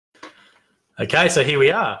Okay, so here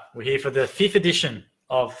we are. We're here for the 5th edition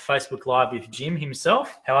of Facebook Live with Jim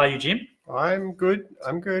himself. How are you, Jim? I'm good.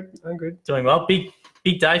 Doing well. Big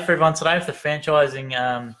day for everyone today with the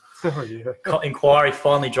franchising inquiry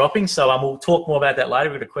finally dropping. So we'll talk more about that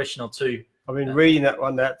later. We've got a question or two. I've been reading that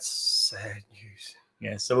one. That's sad news.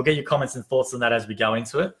 Yeah, so we'll get your comments and thoughts on that as we go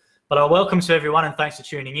into it. But welcome to everyone and thanks for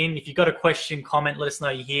tuning in. If you've got a question, comment, let us know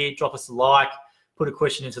you're here. Drop us a like, put a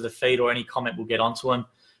question into the feed or any comment, we'll get onto them.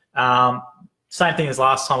 Same thing as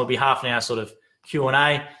last time. It'll be half an hour sort of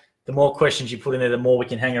Q&A. The more questions you put in there, the more we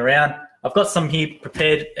can hang around. I've got some here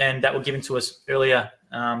prepared and that were given to us earlier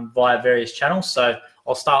via various channels. So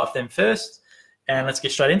I'll start with them first and let's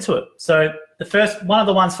get straight into it. So the first, one of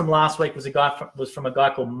the ones from last week was from a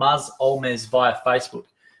guy called Muzz Olmez via Facebook.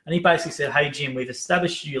 And he basically said, hey, Jim, we've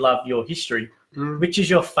established you love your history. Which is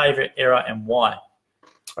your favourite era and why?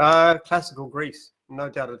 Classical Greece, no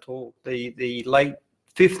doubt at all. The late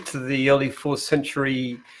 5th to the early 4th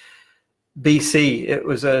century BC, it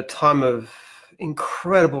was a time of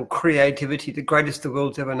incredible creativity, the greatest the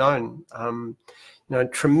world's ever known.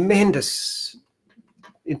 Tremendous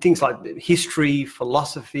in things like history,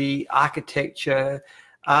 philosophy, architecture,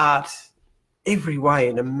 art, every way,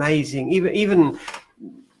 and amazing. Even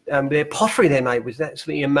their pottery they made was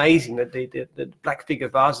absolutely amazing. The black figure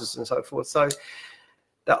vases and so forth. So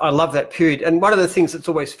I love that period. And one of the things that's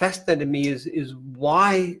always fascinated me is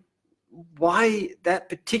why that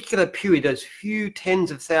particular period, those few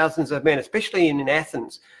tens of thousands of men, especially in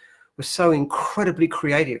Athens, was so incredibly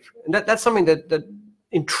creative. And that's something that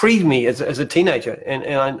intrigued me as a teenager. And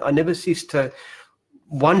I never ceased to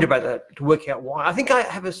wonder about that, to work out why. I think I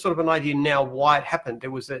have a sort of an idea now why it happened.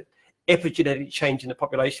 There was an epigenetic change in the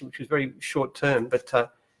population, which was very short term.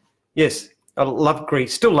 But yes, I love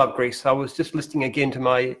Greece, still love Greece. I was just listening again to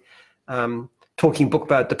my talking book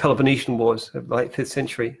about the Peloponnesian Wars of the late 5th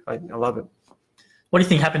century. I love it. What do you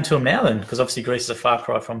think happened to him now then? Because obviously Greece is a far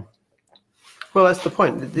cry from... Well, that's the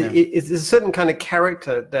point. There's a certain kind of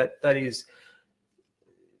character that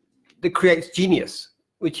creates genius,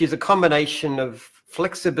 which is a combination of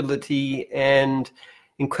flexibility and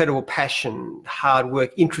incredible passion, hard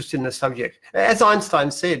work, interest in the subject. As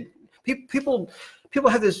Einstein said, people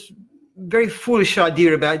have this very foolish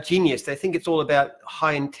idea about genius. They think it's all about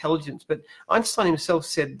high intelligence, but Einstein himself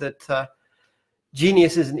said that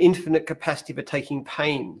genius is an infinite capacity for taking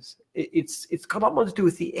pains. It's got a lot more to do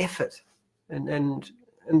with the effort, and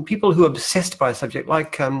people who are obsessed by a subject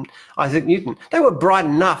like Isaac Newton, they were bright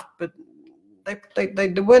enough, but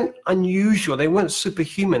they weren't unusual. They weren't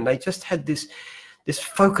superhuman. They just had this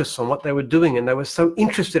focus on what they were doing, and they were so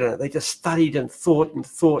interested in it. They just studied and thought and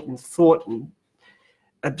thought and thought and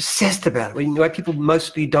obsessed about it, the way people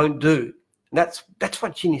mostly don't do. And that's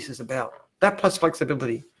what genius is about. That plus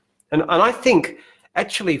flexibility. And I think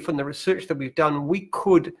actually from the research that we've done, we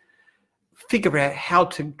could figure out how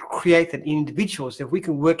to create that in individuals. If we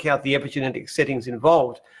can work out the epigenetic settings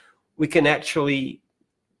involved, we can actually,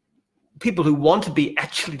 people who want to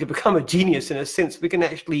become a genius in a sense, we can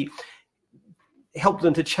actually help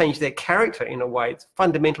them to change their character in a way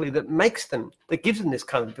fundamentally that gives them this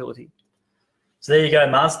kind of ability. So there you go,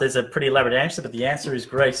 Mars. There's a pretty elaborate answer, but the answer is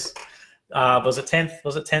Greece. Was it 10th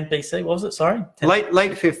BC? What was it? Sorry? Late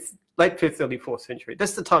 5th, early 4th century.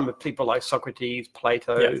 That's the time of people like Socrates,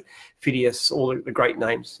 Plato, Phidias, all the great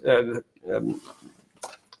names,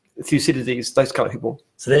 Thucydides, those kind of people.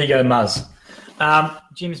 So there you go, Muzz.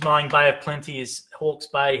 Jim's Mowing Bay of Plenty is Hawke's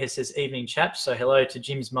Bay. He says, evening, chaps. So hello to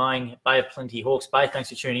Jim's Mowing Bay of Plenty, Hawke's Bay. Thanks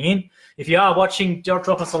for tuning in. If you are watching,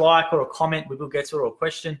 drop us a like or a comment. We will get to it, or a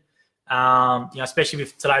question. Especially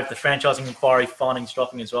with today with the franchising inquiry findings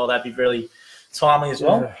dropping as well. That'd be really timely as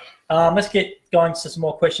well. Let's get going to some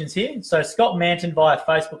more questions here. So Scott Manton via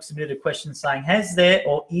Facebook submitted a question saying, has there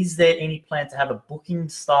or is there any plan to have a booking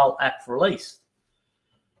style app released?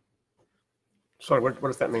 Sorry, what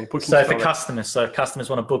does that mean? So for customers, so if customers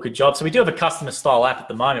want to book a job. So we do have a customer style app at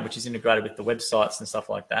the moment, which is integrated with the websites and stuff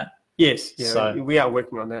like that. Yes, yeah, so we are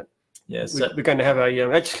working on that. Yeah, so we're going to have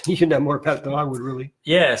actually, you know more about it than I would really.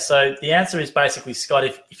 Yeah, so the answer is basically, Scott,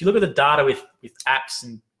 if you look at the data with apps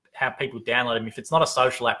and how people download them, if it's not a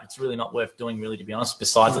social app, it's really not worth doing, really, to be honest,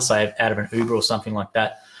 besides, let's say, out of an Uber or something like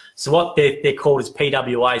that. So what they're called is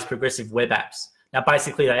PWAs, Progressive Web Apps. Now,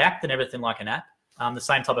 basically, they act and everything like an app, the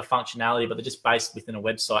same type of functionality, but they're just based within a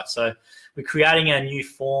website. So we're creating a new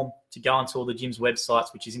form to go onto all the gyms'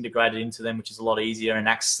 websites, which is integrated into them, which is a lot easier and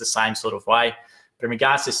acts the same sort of way. But in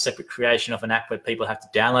regards to separate creation of an app where people have to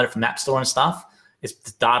download it from the App Store and stuff, it's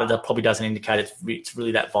the data that probably doesn't indicate it's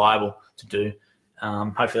really that viable to do.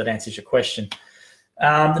 Hopefully that answers your question.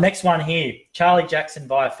 The next one here, Charlie Jackson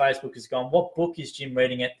via Facebook has gone, what book is Jim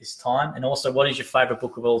reading at this time? And also, what is your favourite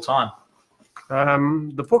book of all time?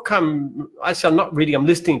 The book I'm not reading, I'm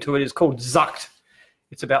listening to it, is called Zucked.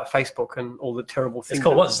 It's about Facebook and all the terrible things. It's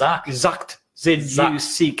called what, Zuck? Zucked.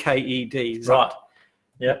 Z-U-C-K-E-D. Right.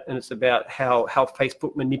 Yeah. And it's about how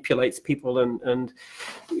Facebook manipulates people and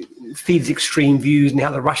feeds extreme views, and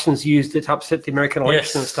how the Russians used it to upset the American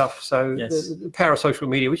election and stuff. So the power of social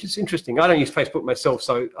media, which is interesting. I don't use Facebook myself,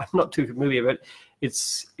 so I'm not too familiar, but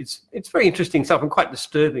it's very interesting stuff and quite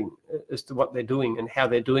disturbing as to what they're doing and how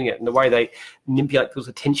they're doing it and the way they manipulate people's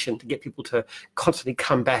attention to get people to constantly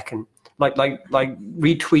come back and like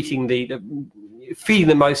retweeting feeding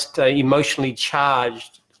the most emotionally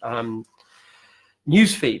charged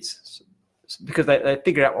news feeds, because they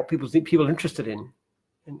figure out what people are interested in,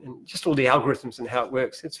 and just all the algorithms and how it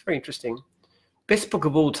works. It's very interesting. Best book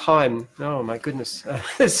of all time. Oh my goodness,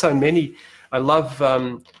 there's so many. I love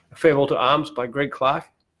Farewell to Arms by Greg Clark.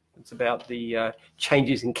 It's about the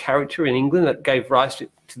changes in character in England that gave rise to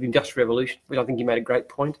the Industrial Revolution, which I think you made a great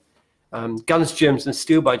point. Guns, Germs and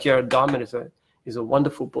Steel by Jared Diamond is a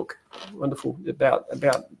wonderful book. Wonderful about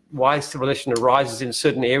why civilization arises in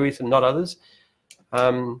certain areas and not others.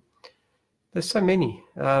 There's so many.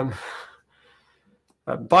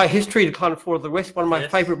 Biohistory, Decline and Fall of the West, one of my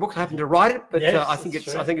favourite books. I happen to write it, but I think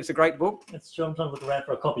it's a great book. That's true. I'm trying to look around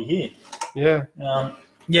for a copy here. Yeah.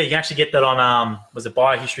 Yeah, you can actually get that on was it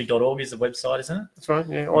biohistory.org is the website, isn't it? That's right.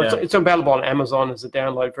 Yeah. Or it's available on Amazon as a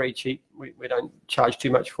download, very cheap. We don't charge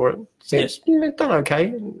too much for it. It's done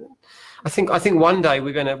okay. I think one day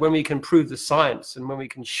when we can prove the science and when we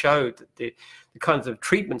can show that the kinds of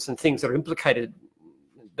treatments and things that are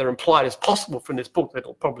implied as possible from this book,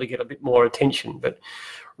 that'll probably get a bit more attention. But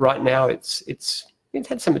right now it's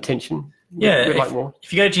had some attention. Yeah, we'd like more.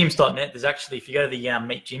 If you go to gyms.net, there's actually, if you go to the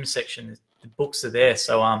Meet Jim section, the books are there.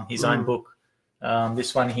 So his own book,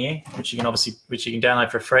 this one here, which you can download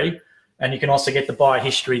for free, and you can also get the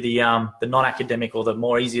Biohistory, the non-academic or the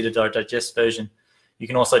more easier to digest version. You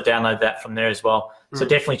can also download that from there as well. So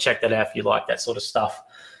definitely check that out if you like that sort of stuff.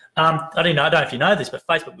 I don't know if you know this, but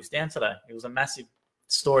Facebook was down today. It was a massive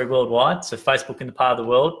story worldwide. So Facebook in the part of the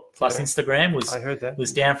world plus Instagram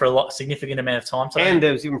was down for a significant amount of time today. And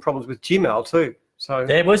there was even problems with Gmail too. So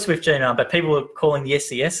there was with Gmail, but people were calling the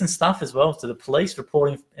SES and stuff as well to the police,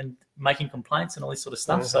 reporting and making complaints and all this sort of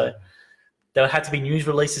stuff. So there had to be news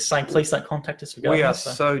releases saying, "Please don't contact us." We are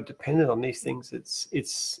so dependent on these things.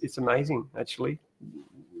 It's amazing, actually.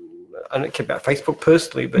 I don't care about Facebook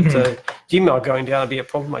personally, but Gmail going down would be a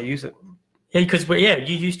problem. I use it. Yeah, because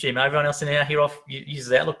you use Gmail. Everyone else in here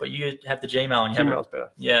uses Outlook, but you have the Gmail. And Gmail's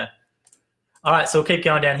better. Yeah. All right, so we'll keep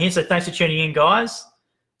going down here. So thanks for tuning in, guys.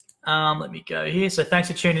 Let me go here. So thanks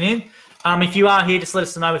for tuning in. If you are here, just let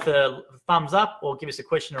us know with a thumbs up or give us a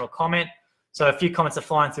question or a comment. So a few comments are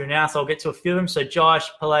flying through now, so I'll get to a few of them. So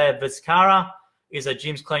Josh Palea Vizcara is a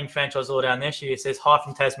Jim's Cleaning franchise all down there. She says, hi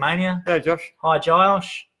from Tasmania. Hey, Josh. Hi,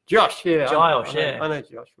 Josh. Josh, yeah. Josh, I know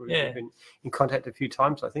Josh. We've been in contact a few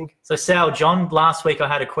times, I think. So Sal John, last week I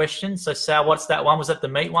had a question. So Sal, what's that one? Was that the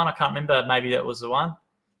meat one? I can't remember. Maybe that was the one.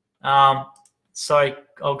 Sorry,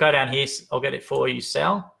 I'll go down here. I'll get it for you,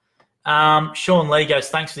 Sal. Sean Lee goes,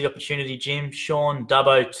 thanks for the opportunity, Jim. Sean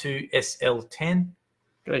Dubbo 2SL10.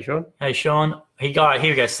 Hey, Sean. Hey, Sean. All right,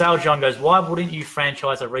 here we go. Sal John goes, why wouldn't you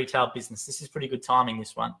franchise a retail business? This is pretty good timing,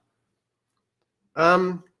 this one.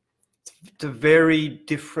 It's a very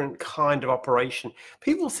different kind of operation.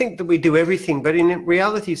 People think that we do everything, but in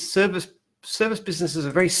reality, service businesses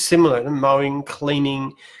are very similar. Mowing,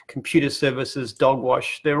 cleaning, computer services, dog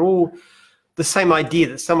wash. They're all the same idea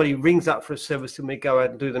that somebody rings up for a service and we go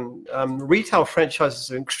out and do them. Retail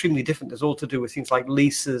franchises are extremely different. There's all to do with things like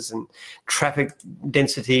leases and traffic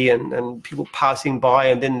density and people passing by.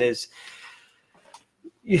 And then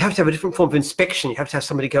you have to have a different form of inspection. You have to have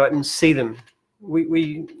somebody go out and see them.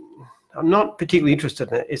 I'm not particularly interested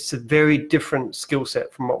in it. It's a very different skill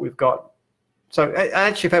set from what we've got. So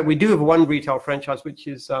actually, in fact, we do have one retail franchise, which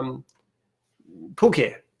is pool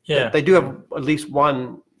care. Yeah. They do have at least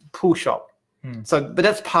one pool shop. So, but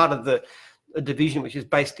that's part of a division which is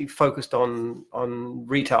basically focused on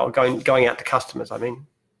retail, going out to customers, I mean.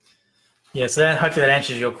 Yeah, so hopefully that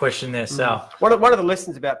answers your question there, Sal. One of the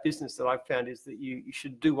lessons about business that I've found is that you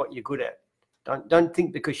should do what you're good at. Don't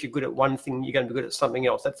think because you're good at one thing, you're going to be good at something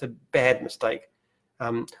else. That's a bad mistake.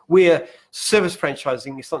 Service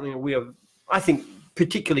franchising is something that we are, I think,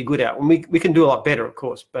 particularly good at. And we can do a lot better, of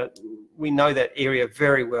course, but we know that area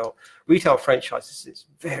very well. Retail franchises is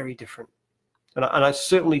very different. And I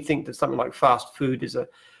certainly think that something like fast food is an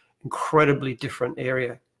incredibly different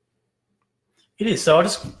area. It is. So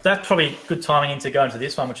that's probably good timing in to go into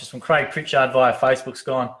this one, which is from Craig Pritchard via Facebook's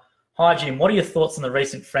gone, "Hi Jim, what are your thoughts on the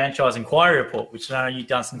recent franchise inquiry report, which I know you've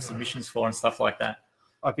done some submissions for and stuff like that?"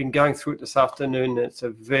 I've been going through it this afternoon, and it's a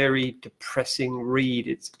very depressing read.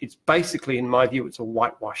 It's basically, in my view, it's a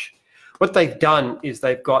whitewash. What they've done is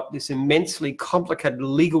they've got this immensely complicated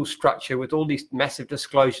legal structure with all these massive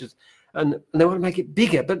disclosures, and they want to make it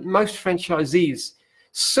bigger. But most franchisees,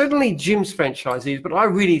 certainly Jim's franchisees, but I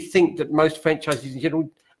really think that most franchisees in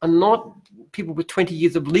general are not people with 20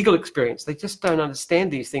 years of legal experience. They just don't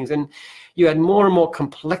understand these things. And you add more and more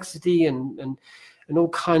complexity and all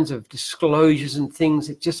kinds of disclosures and things.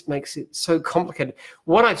 It just makes it so complicated.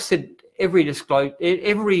 What I've said, every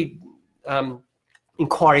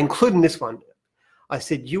inquiry, including this one, I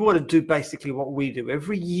said, you ought to do basically what we do.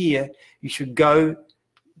 Every year, you should go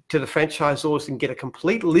to the franchisors and get a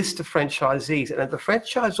complete list of franchisees. And at the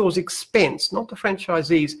franchisor's expense, not the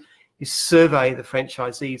franchisees, you survey the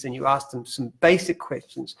franchisees and you ask them some basic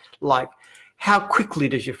questions like, how quickly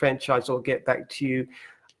does your franchisor get back to you?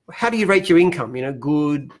 How do you rate your income? You know,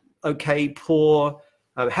 good, okay, poor.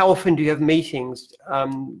 How often do you have meetings?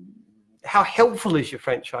 How helpful is your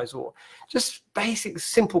franchisor? Just basic,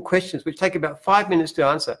 simple questions which take about 5 minutes to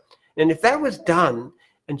answer. And if that was done,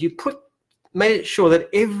 and you made it sure that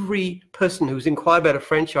every person who's inquired about a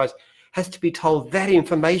franchise has to be told that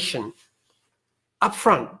information up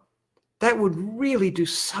front, that would really do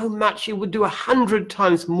so much. It would do 100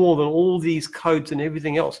 times more than all these codes and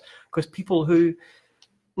everything else, because people who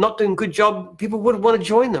not doing a good job, people wouldn't want to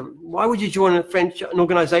join them. Why would you join an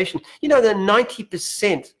organization? You know that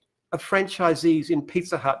 90% of franchisees in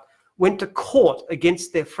Pizza Hut went to court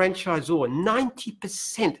against their franchisor.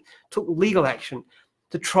 90% took legal action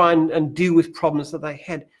to try and deal with problems that they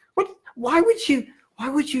had. Why would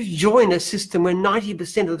you join a system where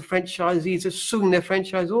 90% of the franchisees are suing their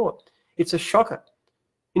franchisor? It's a shocker.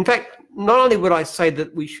 In fact, not only would I say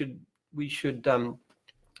that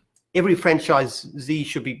every franchisee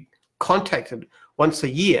should be contacted once a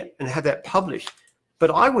year and have that published,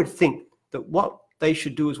 but I would think that what they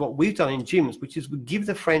should do is what we've done in gyms, which is we give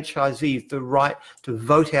the franchisees the right to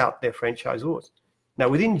vote out their franchisors. Now,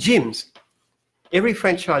 within gyms, every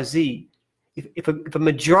franchisee, if a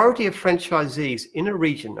majority of franchisees in a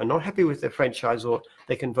region are not happy with their franchisor,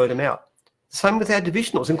 they can vote them out. Same with our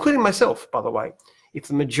divisionals, including myself, by the way. If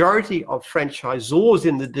the majority of franchisors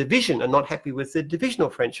in the division are not happy with the divisional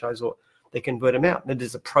franchisor, they can vote them out. And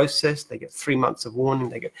there's a process. They get 3 months of warning.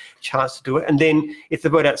 They get a chance to do it. And then if the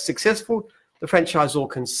vote out's successful, the franchisor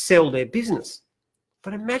can sell their business.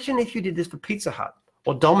 But imagine if you did this for Pizza Hut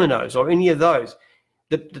or Domino's or any of those,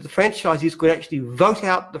 that the franchisees could actually vote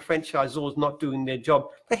out the franchisors not doing their job.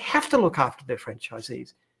 They have to look after their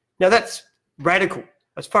franchisees. Now, that's radical.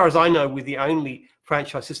 As far as I know, we're the only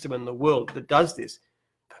franchise system in the world that does this.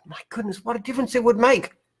 But my goodness, what a difference it would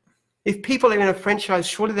make. If people are in a franchise,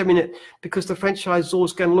 surely they're in it because the franchisor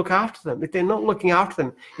is going to look after them. If they're not looking after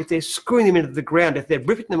them, if they're screwing them into the ground, if they're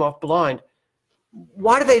ripping them off blind,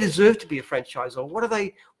 why do they deserve to be a franchisor? What are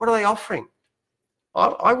they offering?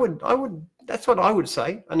 I would. That's what I would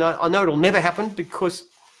say. And I know it'll never happen because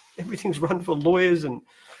everything's run for lawyers and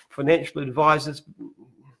financial advisors.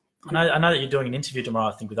 I know that you're doing an interview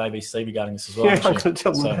tomorrow, I think, with ABC regarding this as well. Yeah, I'm going to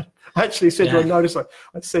tell them that. I actually sent her a notice.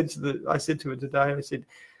 I said to her today, I said,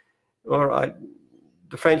 all right,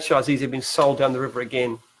 the franchisees have been sold down the river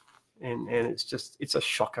again, and it's a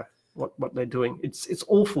shocker what they're doing. It's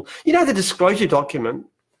awful. You know, the disclosure document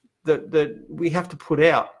that we have to put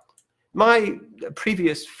out. My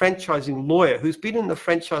previous franchising lawyer, who's been in the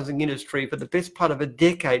franchising industry for the best part of a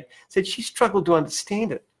decade, said she struggled to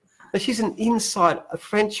understand it. Now, she's a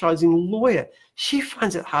franchising lawyer. She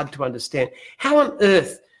finds it hard to understand. How on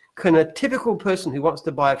earth can a typical person who wants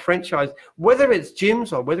to buy a franchise, whether it's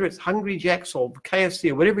Jim's or whether it's Hungry Jack's or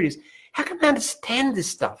KFC or whatever it is, how can they understand this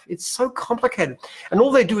stuff? It's so complicated. And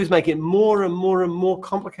all they do is make it more and more and more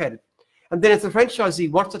complicated. And then if the franchisee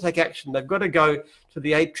wants to take action, they've got to go to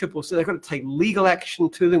the ACCC. They've got to take legal action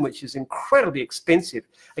to them, which is incredibly expensive,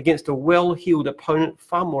 against a well-heeled opponent,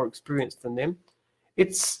 far more experienced than them.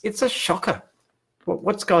 It's a shocker.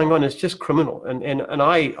 What's going on is just criminal. And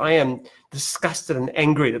I am disgusted and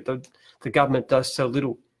angry that the government does so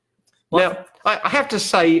little. Now, I have to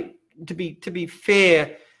say, to be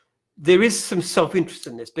fair, there is some self-interest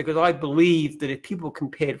in this, because I believe that if people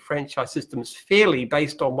compared franchise systems fairly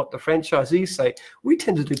based on what the franchisees say, we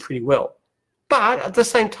tend to do pretty well. But at the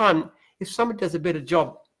same time, if someone does a better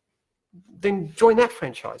job, then join that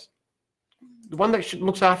franchise. The one that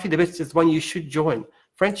looks after you the best is the one you should join.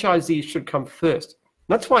 Franchisees should come first.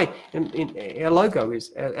 And that's why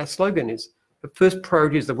our slogan is The first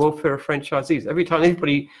priority is the welfare of franchisees. Every time,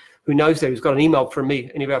 anybody who knows that, who's got an email from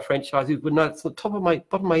me, any of our franchisees would know it's at the top of bottom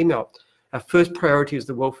of my email. Our first priority is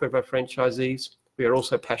the welfare of our franchisees. We are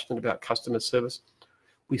also passionate about customer service.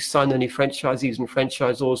 We sign any franchisees and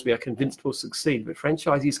franchisors we are convinced will succeed, but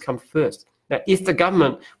franchisees come first. Now, if the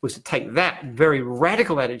government was to take that very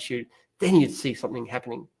radical attitude, then you'd see something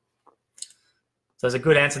happening. So there's a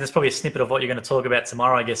good answer. There's probably a snippet of what you're going to talk about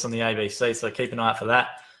tomorrow, I guess, on the ABC, so keep an eye out for that.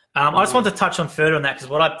 I just want to touch on further on that, because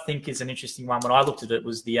what I think is an interesting one when I looked at it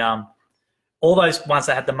was the all those ones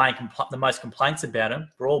that had the most complaints about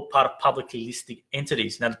them were all part of publicly listed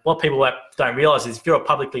entities. Now, what people don't realise is if you're a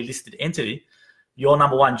publicly listed entity, your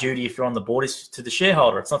number one duty if you're on the board is to the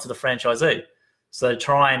shareholder. It's not to the franchisee. So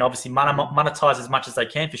try and obviously monetize as much as they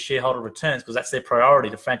can for shareholder returns, because that's their priority.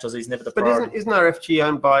 The franchisee is never the priority. But isn't RFG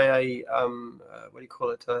owned by a, what do you call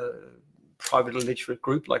it, a private illiterate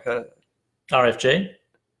group like a... RFG?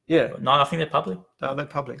 Yeah. No, I think they're public. Oh, they're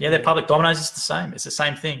public. Yeah, they're public. Domino's is the same. It's the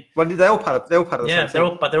same thing. Well, they're all part of the same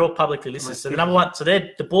thing. But they're all publicly listed. So the number one, so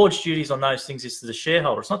the board's duties on those things is to the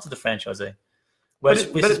shareholder. It's not to the franchisee. But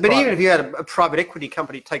even if you had a private equity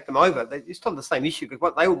company take them over, it's still the same issue, because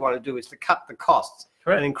what they would want to do is to cut the costs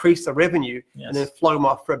and increase the revenue and then flow them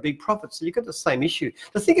off for a big profit. So you've got the same issue.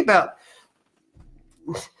 To think about,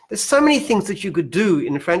 there's so many things that you could do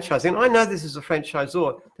in franchising. And I know this is a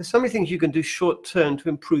franchisor. There's so many things you can do short term to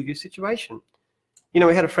improve your situation. You know,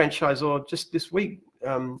 we had a franchisor just this week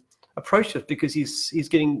approach us because he's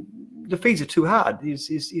getting, the fees are too hard.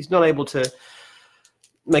 He's not able to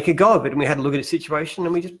make a go of it, and we had to look at his situation,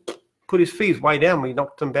 and we just put his fees way down. We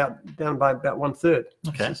knocked them down by about 1/3.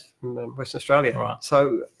 Okay. From Western Australia. Right.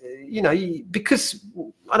 So, you know, because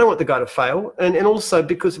I don't want the guy to fail, and also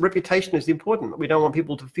because reputation is important. We don't want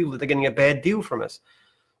people to feel that they're getting a bad deal from us.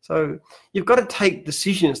 So you've got to take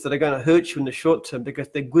decisions that are going to hurt you in the short term because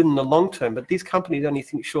they're good in the long term. But these companies only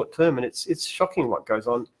think short term, and it's shocking what goes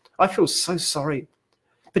on. I feel so sorry.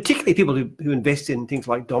 Particularly people who invest in things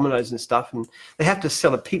like Domino's and stuff, and they have to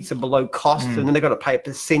sell a pizza below cost, and then they've got to pay a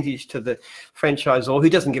percentage to the franchisor who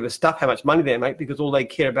doesn't give a stuff how much money they make, because all they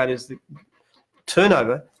care about is the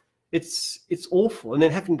turnover. It's awful. And then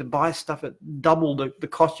having to buy stuff at double the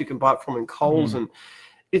cost you can buy it from in Coles, and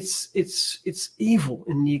it's evil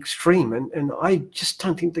in the extreme. And I just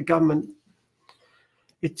don't think the government,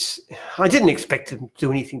 I didn't expect them to do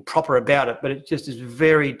anything proper about it, but it just is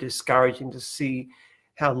very discouraging to see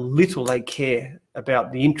how little they care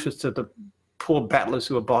about the interests of the poor battlers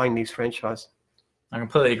who are buying these franchises. I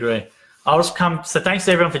completely agree. So thanks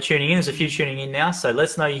to everyone for tuning in. There's a few tuning in now. So let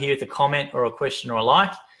us know you're here with a comment or a question or a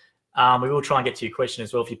like. We will try and get to your question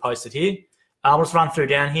as well if you post it here. I'll just run through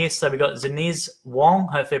down here. So we've got Zeniz Wong,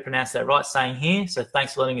 hopefully I pronounced that right, saying here. So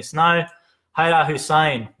thanks for letting us know. Haydar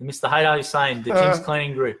Hussein, Mr. Haydar Hussein, the Jim's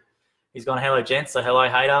Cleaning Group. He's gone, hello, gents. So hello,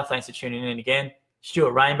 Haydar. Thanks for tuning in again.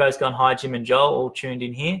 Stuart Rainbow's gone, hi, Jim and Joel, all tuned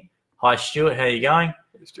in here. Hi, Stuart, how are you going?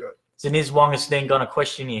 Hey, Stuart. Zeniz Wong has then got a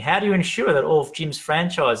question here. How do you ensure that all of Jim's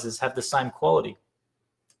franchises have the same quality?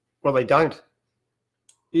 Well, they don't.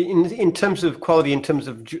 In terms of quality, in terms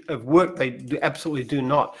of work, they absolutely do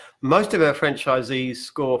not. Most of our franchisees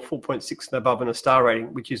score 4.6 and above in a star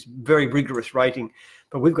rating, which is very rigorous rating.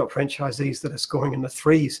 But we've got franchisees that are scoring in the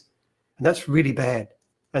 3s, and that's really bad.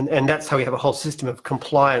 And that's how we have a whole system of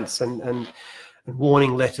compliance and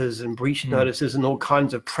warning letters and breach notices and all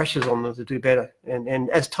kinds of pressures on them to do better. And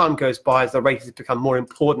as time goes by, as the ratings become more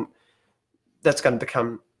important, that's going to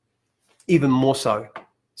become even more so.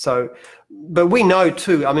 So, but we know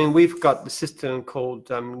too, I mean, we've got the system called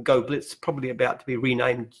Go Blitz, probably about to be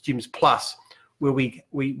renamed Jim's Plus, where we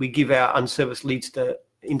give our unserviced leads to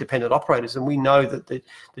independent operators. And we know that the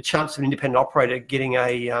chance of an independent operator getting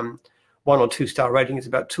a 1 or 2 star rating is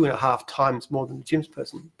about 2.5 times more than the Jim's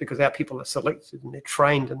person, because our people are selected and they're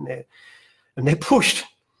trained and they're pushed.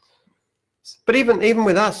 But even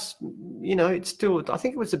with us, you know, it's still, I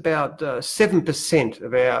think it was about 7%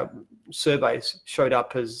 of our surveys showed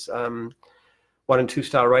up as 1 and 2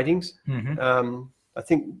 star ratings. I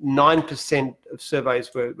think 9% of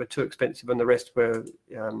surveys were too expensive, and the rest were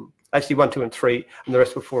actually 1, 2, and 3, and the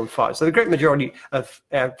rest were 4 and 5. So the great majority of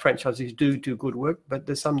our franchisees do good work, but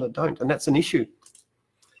there's some that don't, and that's an issue.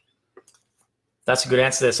 That's a good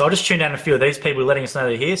answer there. So I'll just tune down a few of these people letting us know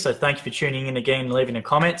they're here. So thank you for tuning in again and leaving a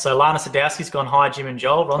comment. So Lana Sadowski's gone, hi, Jim and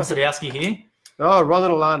Joel. Ron Sadowski here. Oh, Ron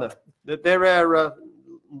and Alana. They're our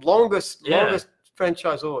longest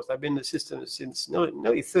franchisors. They've been in the system since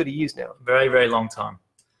nearly 30 years now. Very, very long time.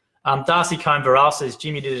 Darcy Cone-Varral says,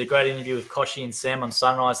 Jim, you did a great interview with Koshi and Sam on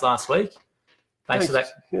Sunrise last week. Thanks for that.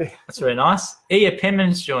 Yeah. That's very nice. Iya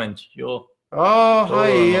Penman's joined. Oh, hi,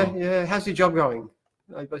 Iya. Yeah. How's your job going?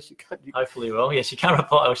 But she can't. Hopefully, well, yeah, she can't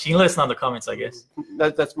reply. Well, she can let us know in the comments, I guess.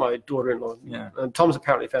 That's my daughter-in-law. Yeah. And Tom's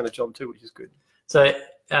apparently found a job too, which is good. So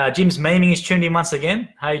Jim's memeing is tuned in once again.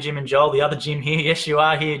 Hey, Jim and Joel, the other Jim here. Yes, you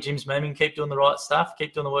are here. Jim's memeing. Keep doing the right stuff.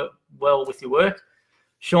 Keep doing the work well with your work.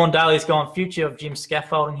 Sean Daly's gone future of Jim's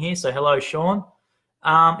scaffolding here. So hello, Sean.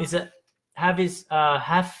 Is it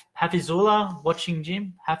Hafizullah watching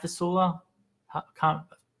Jim? Hafizullah?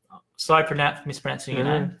 Sorry, mispronouncing your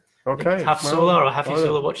name. Okay. Hafizullah or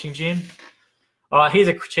Hafizullah watching Jim? All right, here's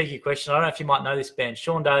a cheeky question. I don't know if you might know this band.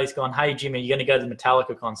 Sean Daly's gone, hey, Jim, are you going to go to the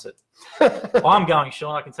Metallica concert? I'm going,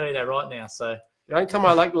 Sean. I can tell you that right now. So the only time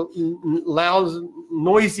I like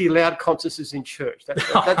noisy, loud concerts is in church.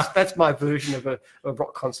 That's my version of a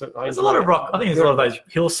rock concert. There's a lot of rock. I think there's a lot of those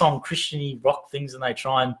Hillsong Christian-y rock things, and they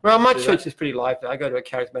try and. Well, my church is pretty lively. I go to a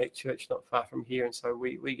charismatic church not far from here, and so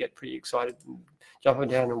we get pretty excited and jumping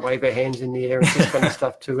down and wave our hands in the air and this kind of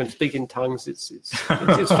stuff too, and speak in tongues. It's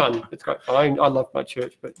fun. It's great fun. I love my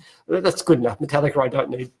church, but that's good enough. Metallica, I don't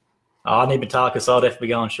need. Oh, I need Metallica, so I'll definitely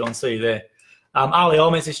be going, Sean. See you there. Ali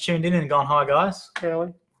Olmes is tuned in and gone, hi, guys. Hey,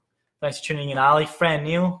 Ali. Thanks for tuning in, Ali. Fran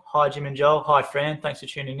Neal, hi, Jim and Joel. Hi, Fran. Thanks for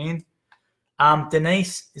tuning in.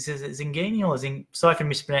 Denise, is it Zingini or sorry for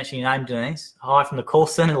mispronouncing your name, Denise. Hi from the call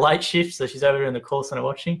center, late shift. So she's over there in the call center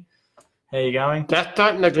watching. How you going?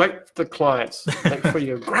 Don't neglect the clients. Make sure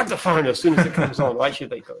you grab the phone as soon as it comes on. Wait till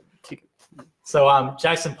they got a ticket. So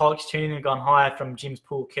Jason Pollock's tuning in and gone, hi from Jim's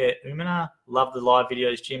Pool Care Umina. Love the live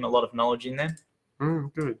videos, Jim. A lot of knowledge in them.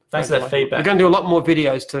 Good. Thanks for that feedback. We're going to do a lot more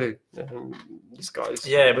videos too. This guy's.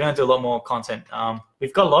 Yeah, we're going to do a lot more content.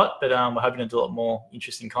 We've got a lot, but we're hoping to do a lot more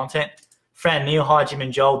interesting content. Fran Neal, hi Jim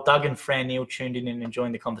and Joel. Doug and Fran Neal tuned in and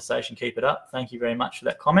enjoying the conversation. Keep it up. Thank you very much for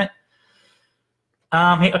that comment.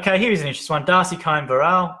 Okay, here's an interesting one. Darcy Cohen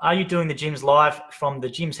Varel, are you doing the Jim's live from the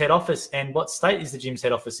Jim's head office? And what state is the Jim's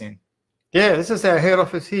head office in? Yeah, this is our head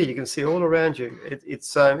office here. You can see all around you.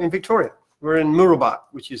 It's in Victoria. We're in Mooroolbark,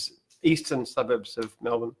 which is eastern suburbs of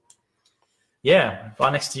Melbourne. Yeah,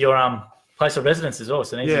 right next to your place of residence as well.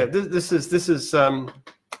 So yeah, this is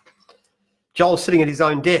Joel sitting at his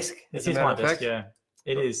own desk. This is my desk. Yeah,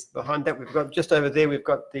 it is. Behind that, we've got just over there. We've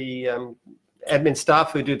got the admin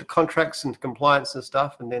staff who do the contracts and compliance and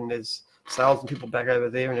stuff, and then there's sales and people back over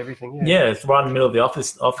there and everything. Yeah, it's right in the middle of the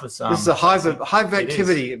office. This is a hive of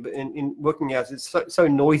activity in working hours. It's so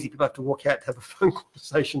noisy. People have to walk out to have a phone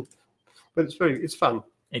conversation, but it's fun.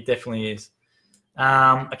 It definitely is.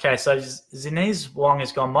 Okay, so Zinez Wong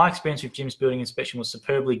has gone, my experience with Jim's building inspection was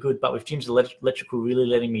superbly good, but with Jim's electrical really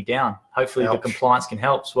letting me down. Hopefully the compliance can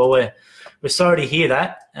help. So, well, we're sorry to hear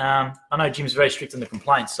that. I know Jim's very strict on the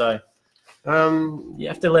complaints, so you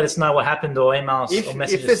have to let us know what happened or email us or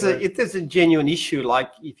message us. If there's a genuine issue,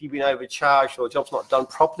 like if you've been overcharged or a job's not done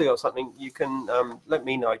properly or something, you can let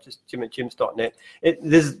me know, just jim@jims.net.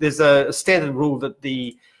 There's a standard rule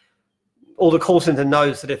that all the call center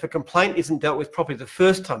knows that if a complaint isn't dealt with properly the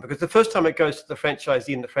first time, because the first time it goes to the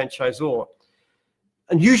franchisee and the franchisor,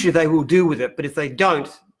 and usually they will deal with it, but if they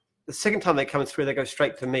don't, the second time they come through, they go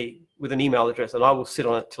straight to me with an email address and I will sit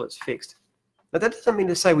on it till it's fixed. Now, that doesn't mean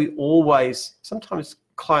to say sometimes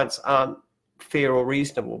clients aren't fair or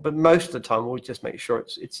reasonable, but most of the time we'll just make sure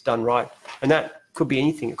it's done right. And that could be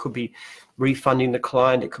anything. It could be refunding the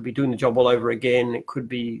client. It could be doing the job all over again. It could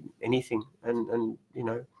be anything. And you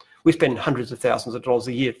know, we spend hundreds of thousands of dollars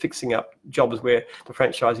a year fixing up jobs where the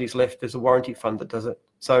franchisee's left. There's a warranty fund that does it.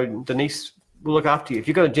 So Denise will look after you. If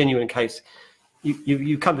you've got a genuine case,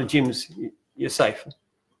 you come to Jim's, you're safe.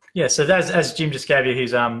 Yeah, so as Jim just gave you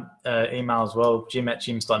his email as well,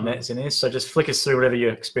 jim@jims.net is in this. So just flick us through whatever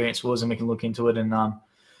your experience was and we can look into it, and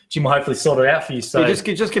Jim will hopefully sort it out for you. So just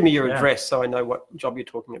give me your address so I know what job you're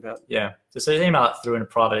talking about. Yeah, so email it through in a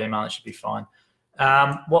private email. It should be fine.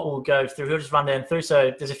 What we'll go through, we'll just run down through.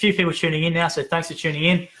 So there's a few people tuning in now, so thanks for tuning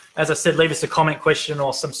in. As I said, leave us a comment, question,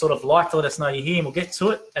 or some sort of like to let us know you're here, and we'll get to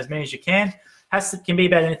it, as many as you can. Can be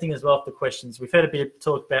about anything as well for the questions. We've heard a bit of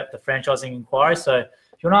talk about the franchising inquiry, so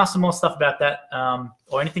if you want to ask some more stuff about that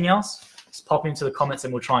or anything else, just pop into the comments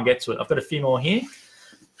and we'll try and get to it. I've got a few more here.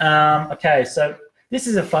 Okay, so this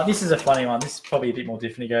is a funny one. This is probably a bit more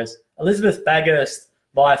different. He goes, Elizabeth Baghurst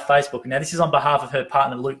via Facebook. Now, this is on behalf of her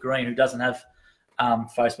partner, Luke Green, who doesn't have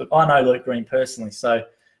Facebook. I know Luke Green personally, so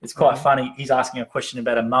it's quite funny. He's asking a question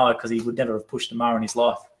about a mower because he would never have pushed a mower in his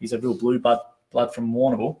life. He's a real blue blood from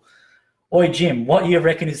Warrnambool. Oi, Jim, what do you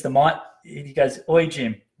reckon is he goes, Oi,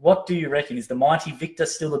 Jim, what do you reckon? Is the Mighty Victor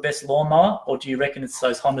still the best lawnmower, or do you reckon it's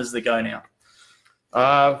those Hondas that go now?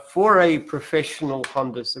 For a professional,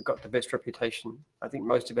 Hondas have got the best reputation. I think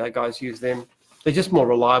most of our guys use them. They're just more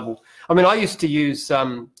reliable. I mean, I used to use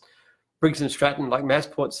Briggs & Stratton, like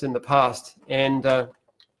Massports in the past, and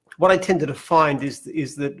what I tended to find is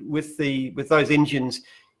that with those engines,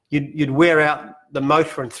 you'd wear out the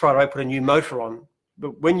motor and throw it open a new motor on.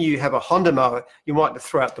 But when you have a Honda mower, you might have to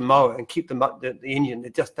throw out the mower and keep the engine.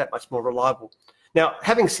 They're just that much more reliable. Now,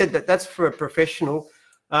 having said that, that's for a professional.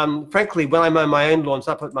 Frankly, when I mow my own lawns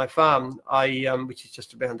up at my farm, which is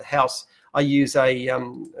just around the house, I use a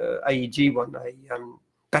AEG one,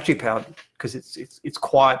 battery powered, because it's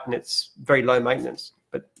quiet and it's very low maintenance.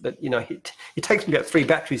 But you know, it takes me about 3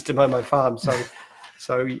 batteries to mow my farm,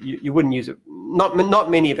 so you wouldn't use it. Not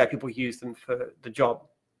many of our people use them for the job,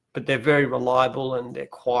 but they're very reliable and they're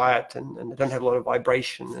quiet and they don't have a lot of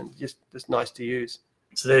vibration and just nice to use.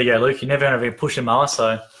 So there you go, Luke. You're never going to be a pusher mower,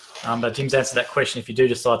 so but Jim's answered that question if you do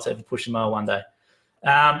decide to have a pusher mower one day.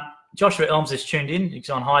 Joshua Elms has tuned in. He's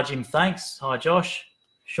gone, hi, Jim, thanks. Hi, Josh.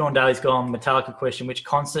 Sean Daly's gone, Metallica question, which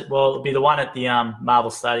concert? Well, it'll be the one at the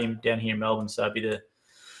Marvel Stadium down here in Melbourne, so it'll be the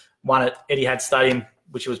one at Etihad Stadium,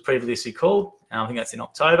 which it was previously called. I think that's in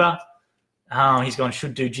October. He's gone,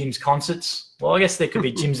 should do Jim's concerts. Well, I guess there could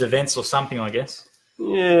be Jim's events or something, I guess.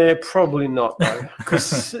 Yeah, probably not, though.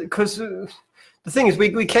 Because the thing is,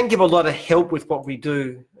 we can give a lot of help with what we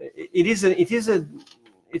do. It's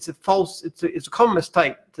a common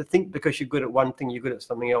mistake to think because you're good at one thing, you're good at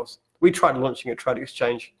something else. We tried launching a trade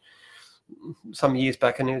exchange some years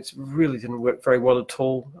back, and it really didn't work very well at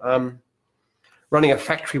all. Running a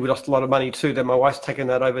factory, we lost a lot of money too. Then my wife's taken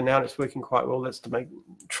that over now, and it's working quite well. That's to make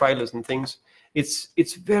trailers and things.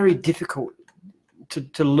 It's very difficult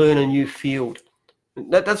to learn a new field.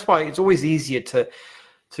 That's why it's always easier to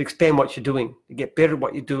expand what you're doing, to get better at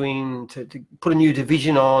what you're doing, to put a new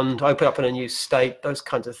division on, to open up in a new state, those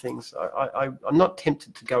kinds of things. I'm not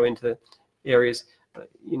tempted to go into areas,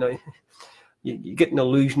 you know, you get an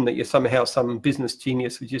illusion that you're somehow some business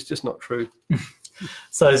genius, which is just not true.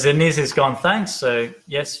 So Zeniz has gone, thanks. So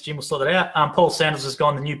yes, Jim will sort that out. Paul Sanders has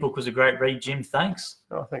gone, the new book was a great read. Jim, thanks.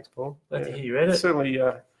 Oh, thanks, Paul. Glad to hear you read it. Certainly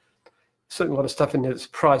a lot of stuff in there that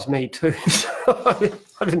surprised me too. I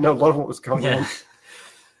didn't know a lot of what was going on.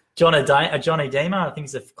 Johnny Dema, I think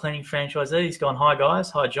he's a cleaning franchisee. He's gone, hi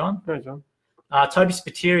guys. Hi, John. Hi, John. Toby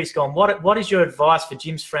Spiteri's gone, what is your advice for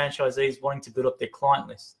Jim's franchisees wanting to build up their client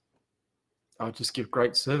list? I'll just give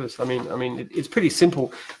great service. I mean, it's pretty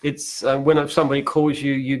simple. It's when somebody calls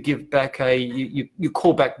you, you give back you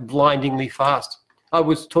call back blindingly fast. I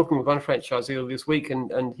was talking with one franchisee this week,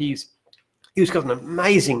 and he's got an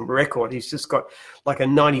amazing record. He's just got like a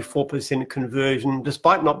 94% conversion,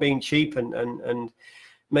 despite not being cheap and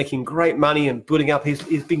making great money and building up.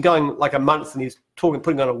 He's been going like a month, and he's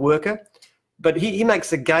putting on a worker, but he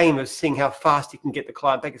makes a game of seeing how fast he can get the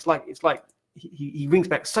client back. It's like he rings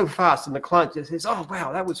back so fast, and the client just says, "Oh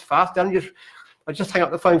wow, that was fast." I just hang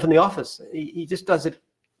up the phone from the office. He just does it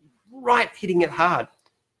right, hitting it hard,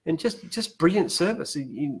 and just brilliant service.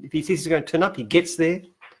 If he sees he's going to turn up, he gets there.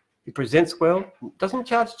 He presents well. Doesn't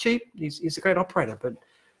charge cheap. He's a great operator, but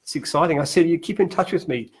it's exciting. I said, you keep in touch with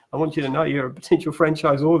me. I want you to know you're a potential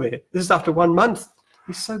franchisor there. This is after 1 month.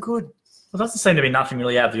 He's so good. Well, it doesn't seem to be nothing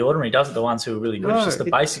really out of the ordinary, does it? The ones who are really good. It's just the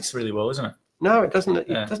basics really well, isn't it? No, it doesn't. It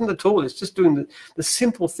doesn't at all. It's just doing the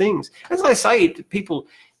simple things. As I say to people,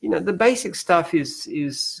 you know, the basic stuff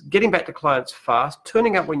is getting back to clients fast,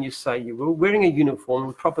 turning up when you say you will, wearing a uniform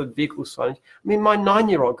with proper vehicle signage. I mean, my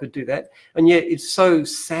 9-year-old could do that, and yet it's so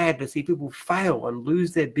sad to see people fail and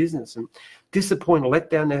lose their business and disappoint or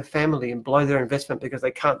let down their family and blow their investment because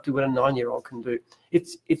they can't do what a 9-year-old can do.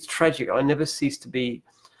 It's tragic. I never cease to be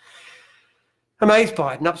amazed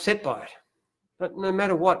by it and upset by it. But no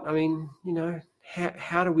matter what, I mean, you know,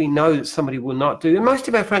 how do we know that somebody will not do? And most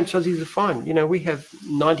of our franchisees are fine. You know, we have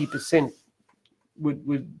 90%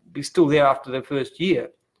 would be still there after their first year.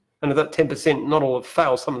 And of that 10%, not all have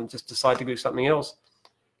failed. Some of them just decide to do something else.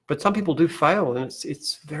 But some people do fail, and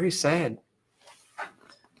it's very sad.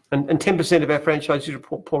 And 10% of our franchisees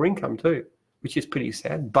report poor income too, which is pretty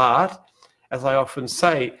sad. But, as I often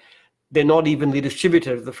say, they're not evenly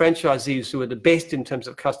distributed. The franchisees who are the best in terms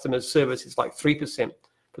of customer service is like 3%.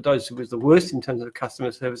 For those who was the worst in terms of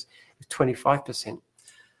customer service is 25%.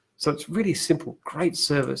 So it's really simple, great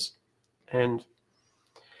service. And,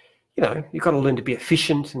 you know, you've got to learn to be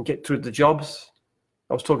efficient and get through the jobs.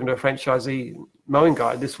 I was talking to a franchisee mowing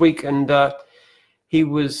guy this week, and he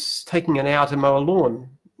was taking an hour to mow a lawn.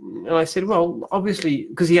 And I said, well, obviously,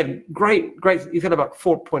 because he had he's got about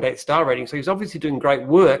 4.8 star rating, so he's obviously doing great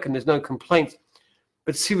work and there's no complaints.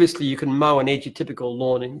 But seriously, you can mow an edge-typical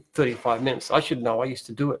lawn in 35 minutes. I should know. I used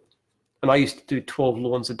to do it. And I used to do 12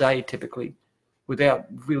 lawns a day typically without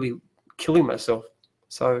really killing myself.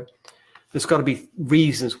 So there's got to be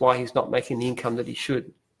reasons why he's not making the income that he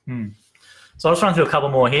should. So I'll just run through a couple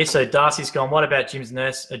more here. So Darcy's gone, what about Jim's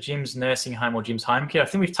nursing home or Jim's home care? I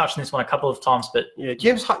think we've touched on this one a couple of times, but yeah,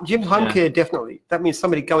 Jim's home care, definitely. That means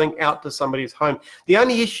somebody going out to somebody's home. The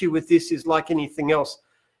only issue with this is, like anything else,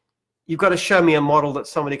 you've got to show me a model that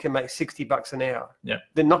somebody can make $60 an hour. Yeah.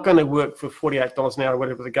 They're not going to work for $48 an hour,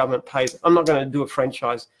 whatever the government pays. I'm not going to do a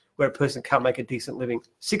franchise where a person can't make a decent living.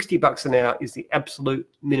 $60 an hour is the absolute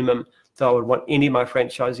minimum that I would want any of my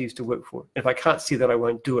franchisees to work for. If I can't see that, I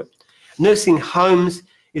won't do it. Nursing homes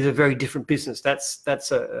is a very different business.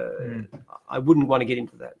 I wouldn't want to get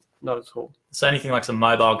into that, not at all. So anything like some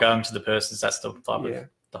mobile going to the persons, that's the type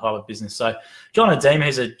of business. So John Adema,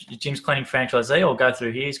 who's a Jim's Cleaning franchisee, I'll go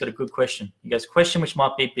through here. He's got a good question. He goes, question which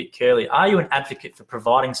might be a bit curly. Are you an advocate for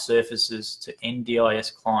providing services to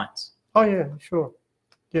NDIS clients? Oh, yeah, sure.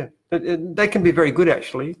 Yeah, they can be very good,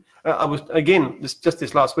 actually. I was, again, just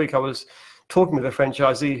this last week, I was talking with a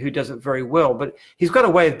franchisee who does it very well, but he's got a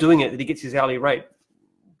way of doing it that he gets his hourly rate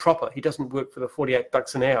proper. He doesn't work for the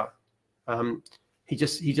 $48 an hour. He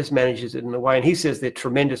just manages it in a way, and he says they're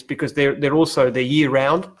tremendous because they're year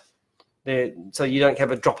round. So you don't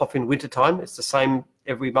have a drop off in wintertime. It's the same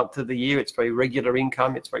every month of the year. It's very regular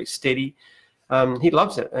income. It's very steady. He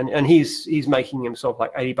loves it, and he's making himself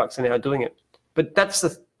like $80 an hour doing it. But that's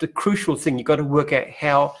the crucial thing. You've got to work out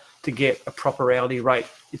how to get a proper hourly rate.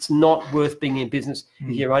 It's not worth being in business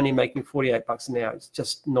if you're only making $48 an hour. It's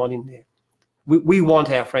just not in there. We want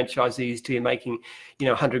our franchisees to be making,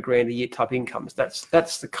 $100,000 a year type incomes.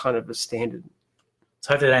 That's the kind of the standard.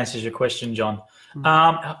 So hopefully that answers your question, John.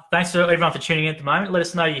 Thanks to everyone for tuning in at the moment. Let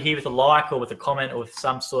us know you're here with a like or with a comment or with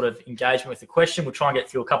some sort of engagement with the question. We'll try and get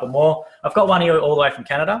through a couple more. I've got one here all the way from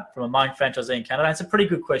Canada, from a main franchisee in Canada. It's a pretty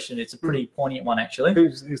good question. It's a pretty poignant one, actually.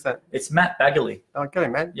 Who's that? It's Matt Baggerly. Oh, okay,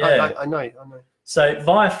 Matt. Yeah. I know. So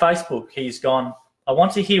via Facebook, he's gone, I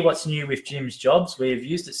want to hear what's new with Jim's Jobs. We've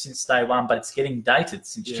used it since day one, but it's getting dated.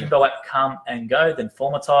 Since Jimbo app come and go, then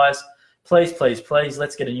formatize. Please,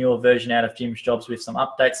 let's get a newer version out of Jim's Jobs with some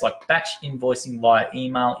updates like batch invoicing via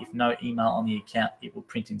email. If no email on the account, it will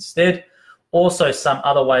print instead. Also, some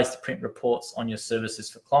other ways to print reports on your services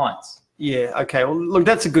for clients. Yeah, okay. Well, look,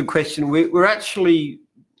 that's a good question. We're actually,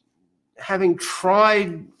 having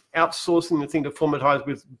tried outsourcing the thing to formatize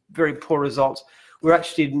with very poor results, we're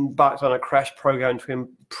actually embarked on a crash program to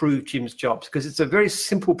improve Jim's Jobs because it's a very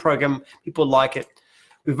simple program. People like it.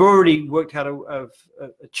 We've already worked out a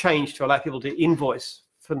change to allow people to invoice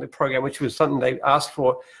from the program, which was something they asked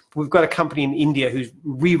for. But we've got a company in India who's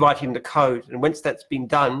rewriting the code, and once that's been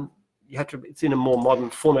done, it's in a more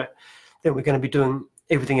modern format. Then we're going to be doing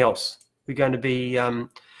everything else. We're going to be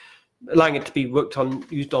allowing it to be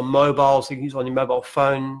used on mobile, so you can use it on your mobile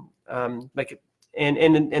phone, make it.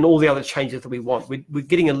 And all the other changes that we want. We're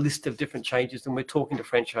getting a list of different changes and we're talking to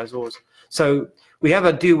franchisors. So we have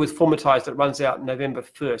a deal with Formatize that runs out November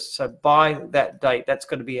 1st. So by that date, that's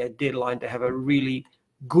going to be a deadline to have a really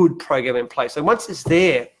good program in place. So once it's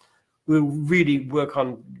there, we'll really work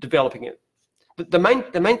on developing it. But the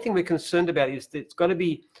main thing we're concerned about is that it's got to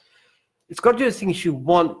do the things you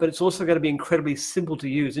want, but it's also got to be incredibly simple to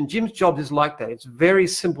use. And Jim's Jobs is like that. It's very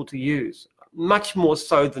simple to use. Much more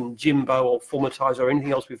so than Jimbo or Formatize or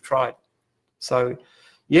anything else we've tried. So,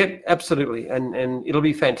 yeah, absolutely, and it'll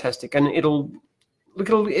be fantastic, and it'll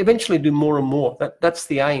eventually do more and more. That's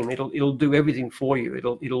the aim. It'll do everything for you.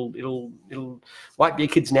 It'll wipe your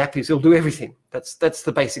kids' nappies. It'll do everything. That's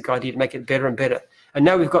the basic idea, to make it better and better. And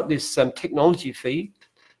now we've got this technology fee,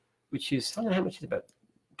 which is, I don't know how much it's about.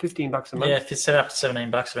 $15 a month. Yeah, if it's set up to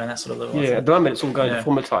 $17 around that sort of level. Yeah, at the moment it's all going to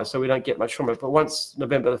Formatize, so we don't get much from it. But once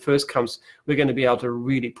November the 1st comes, we're going to be able to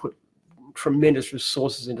really put tremendous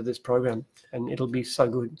resources into this program, and it'll be so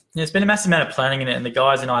good. Yeah, it's been a massive amount of planning in it, and the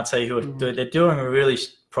guys in IT who are they're doing a really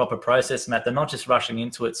proper process, Matt. They're not just rushing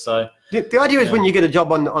into it. So the idea is when you get a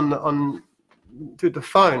job on through the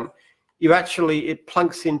phone, it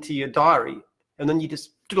plunks into your diary, and then you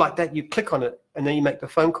just do like that. You click on it, and then you make the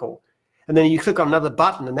phone call. And then you click on another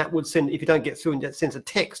button, and that would send, if you don't get through, and that sends a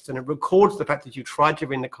text, and it records the fact that you tried to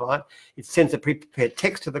ring the client. It sends a pre-prepared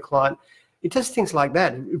text to the client. It does things like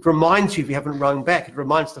that. It reminds you if you haven't rung back. It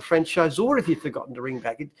reminds the franchisor if you've forgotten to ring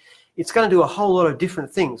back. It's going to do a whole lot of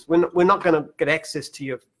different things. We're not going to get access to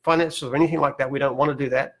your finances or anything like that. We don't want to do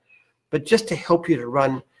that. But just to help you to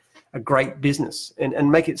run a great business and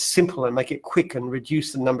make it simple and make it quick and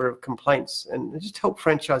reduce the number of complaints and just help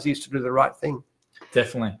franchisees to do the right thing.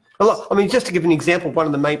 Definitely. I mean, just to give an example, one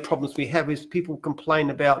of the main problems we have is people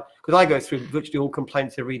complain about, because I go through virtually all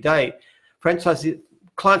complaints every day,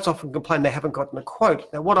 clients often complain they haven't gotten a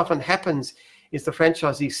quote. Now, what often happens is the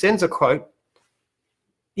franchisee sends a quote,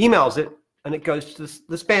 emails it, and it goes to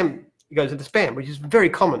the spam. It goes to the spam, which is very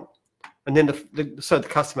common. And then so the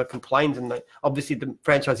customer complains, and obviously the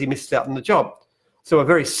franchisee misses out on the job. So a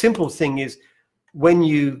very simple thing is when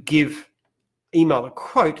you email a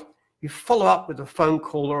quote, you follow up with a phone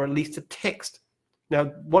call or at least a text. Now,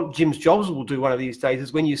 what Jim's Jobs will do one of these days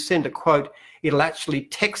is when you send a quote, it'll actually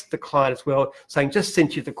text the client as well, saying, just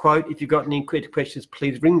sent you the quote. If you've got any questions,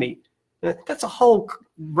 please ring me. That's a whole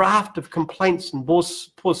raft of complaints and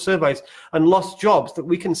poor surveys and lost jobs that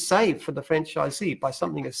we can save for the franchisee by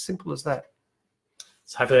something as simple as that.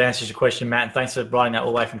 So hopefully that answers your question, Matt, and thanks for writing that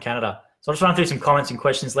all the way from Canada. So I'll just run through some comments and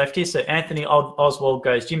questions left here. So Anthony Oswald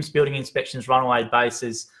goes, Jim's building inspections runaway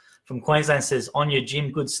bases from Queensland says, on your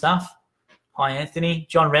gym, good stuff. Hi, Anthony.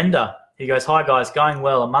 John Render, he goes, hi, guys, going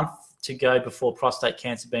well. A month to go before prostate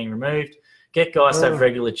cancer being removed. Get guys to have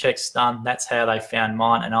regular checks done. That's how they found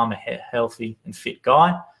mine, and I'm a healthy and fit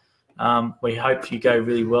guy. We hope you go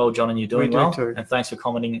really well, John, and you're doing well. Too. And thanks for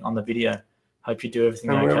commenting on the video. Hope you do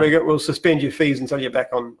everything okay. We'll suspend your fees until you're back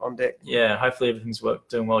on deck. Yeah, hopefully everything's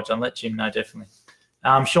doing well, John. Let Jim know, definitely.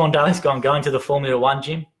 Sean Daly's going to the Formula One,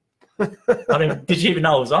 Jim. Did you even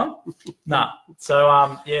know it was on? No.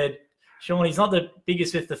 So, yeah, Sean, he's not the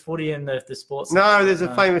biggest with the footy and the sports. No, there's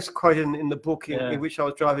a famous quote in the book in which I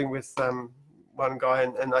was driving with one guy,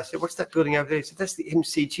 and I said, what's that building over there? He said, that's the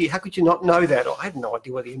MCG. How could you not know that? Oh, I had no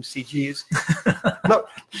idea what the MCG is. No,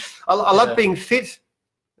 I love being fit.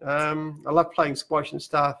 I love playing squash and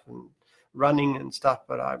stuff and running and stuff,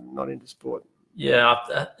 but I'm not into sport. Yeah,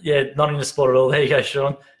 not into sport at all. There you go,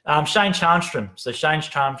 Sean. Shane Charnstrom. So Shane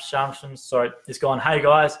Charnstrom, is going, hey,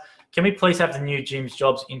 guys, can we please have the new Jim's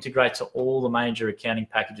Jobs integrate to all the major accounting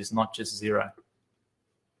packages, not just Xero?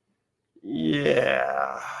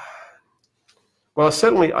 Yeah. Well, I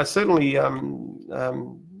certainly, I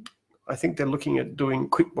think they're looking at doing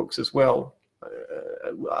QuickBooks as well.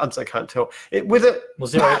 Odds I can't tell. Well,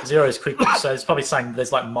 Xero is QuickBooks, so it's probably saying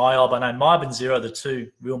there's like MyOb. I know MyOb and Xero are the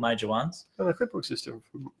two real major ones. Oh, the QuickBooks system.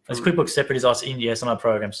 Is QuickBooks separate? Is us India? It's not a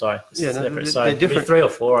program. Sorry, yeah, separate. They're different. 3 or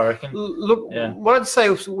 4, I reckon. Look, what I'd say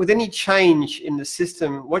with any change in the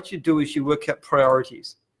system, what you do is you work out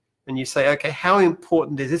priorities, and you say, okay, how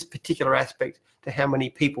important is this particular aspect to how many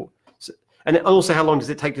people? So, and also, how long does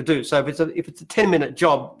it take to do? So if it's a 10-minute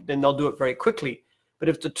job, then they'll do it very quickly. But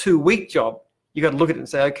if it's a 2-week job, you got to look at it and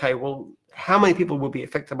say, okay, well, how many people will be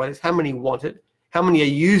affected by this? How many want it? How many are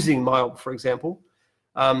using MyOb, for example?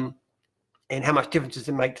 And how much difference does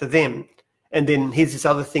it make to them? And then here's this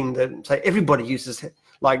other thing that, say, everybody uses,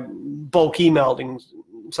 like bulk emailing,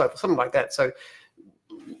 so something like that. So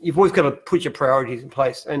you've always got to put your priorities in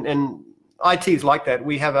place. And IT is like that.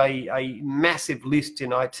 We have a massive list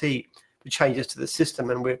in IT for changes to the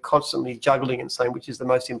system, and we're constantly juggling and saying which is the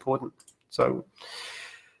most important. So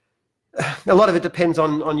a lot of it depends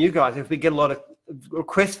on you guys. If we get a lot of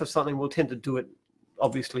requests for something, we'll tend to do it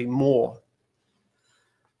obviously more.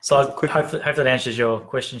 So hopefully that answers your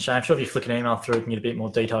question, Shane. I'm sure if you flick an email through, you can get a bit more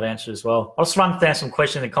detailed answer as well. I'll just run down some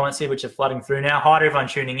questions in the comments here, which are flooding through now. Hi to everyone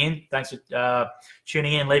tuning in. Thanks for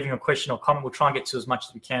tuning in, leaving a question or comment. We'll try and get to as much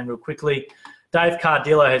as we can real quickly. Dave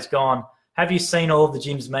Cardillo has gone, have you seen all of the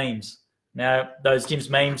Jim's memes? Now, those Jim's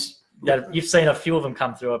memes, you've seen a few of them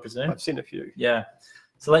come through, I presume. I've seen a few. Yeah.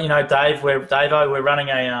 So let you know, Dave, we're running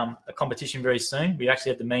a competition very soon. We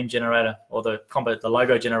actually have the meme generator or the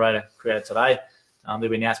logo generator created today. There'll be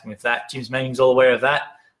an announcement with that. Jim's meme's all aware of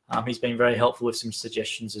that. He's been very helpful with some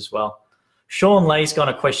suggestions as well. Sean Lee's got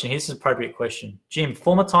a question. Here's an appropriate question. Jim,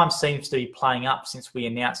 former time seems to be playing up since we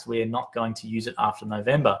announced we are not going to use it after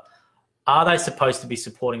November. Are they supposed to be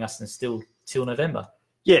supporting us till November?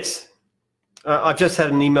 Yes. I've just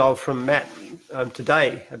had an email from Matt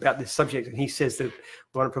today about this subject, and he says that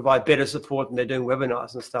we want to provide better support, and they're doing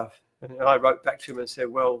webinars and stuff. And I wrote back to him and said,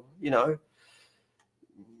 well, you know,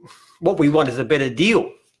 what we want is a better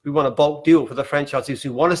deal. We want a bulk deal for the franchisees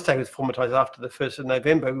who want to stay with Formatize after the 1st of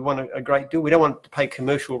November. We want a great deal. We don't want to pay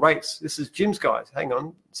commercial rates. This is Jim's guys. Hang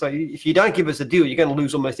on. So if you don't give us a deal, you're going to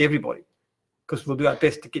lose almost everybody, because we'll do our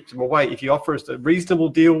best to get them away. If you offer us a reasonable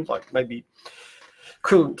deal, like maybe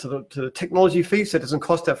equivalent to the technology fee, so it doesn't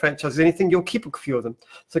cost our franchises anything, you'll keep a few of them.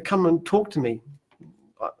 So come and talk to me.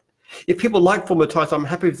 If people like Formatize, I'm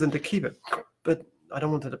happy for them to keep it, but I don't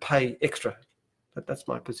want them to pay extra. That's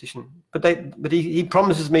my position. But he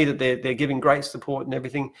promises me that they're giving great support and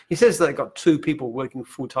everything. He says they've got 2 people working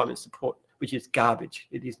full-time in support, which is garbage.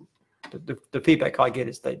 It isn't. The feedback I get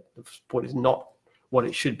is that the support is not what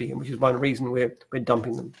it should be, and which is one reason we're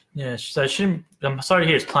dumping them. Yeah, so I'm sorry to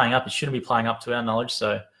hear it's playing up. It shouldn't be playing up to our knowledge.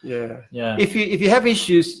 So yeah. If you have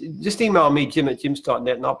issues, just email me,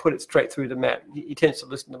 jim@jims.net, and I'll put it straight through to Matt. He tends to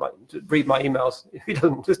read my emails if he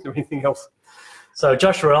doesn't listen to anything else. So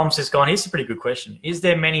Joshua Elms has gone, here's a pretty good question. Is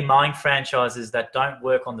there many mowing franchises that don't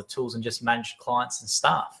work on the tools and just manage clients and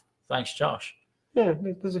staff? Thanks, Josh. Yeah,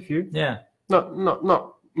 there's a few. Yeah.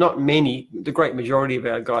 Not many. The great majority of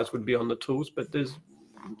our guys would be on the tools, but there's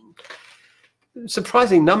a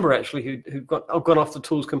surprising number actually who've gone off the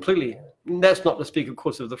tools completely. And that's not to speak, of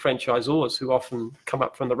course, of the franchisors who often come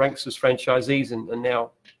up from the ranks as franchisees and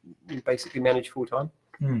now basically manage full time.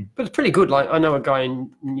 But it's pretty good. Like I know a guy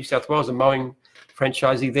in New South Wales, a mowing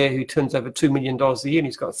franchisee there, who turns over $2 million a year, and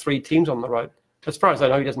he's got 3 teams on the road. As far as I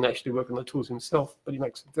know, he doesn't actually work on the tools himself, but he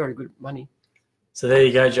makes very good money. So there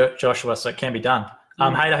you go, Joshua. So it can be done.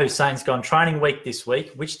 Hayder Hussein's gone, training week this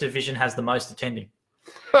week. Which division has the most attending?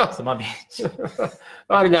 So it might be.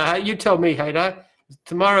 I don't know. You tell me, Hayder.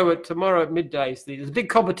 Tomorrow at midday, there's a big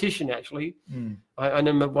competition actually. I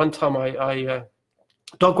remember one time I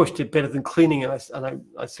dog wash did better than cleaning, and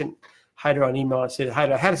I sent Hayder an email. I said,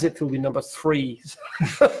 Hayder, how does it feel to be number 3?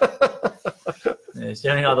 It's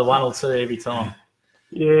generally either 1 or 2 every time.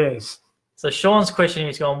 Yes. So Sean's question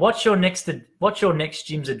is going, what's your next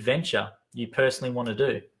gym's adventure you personally want to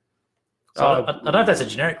do? So I don't know if that's a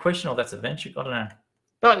generic question or that's a venture. I don't know.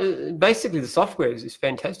 No, basically the software is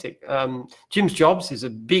fantastic. Jim's Jobs is a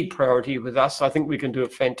big priority with us. I think we can do a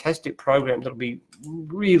fantastic program that'll be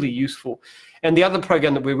really useful. And the other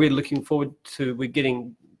program that we're really looking forward to, we're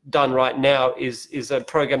getting done right now, is a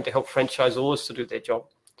program to help franchisors to do their job.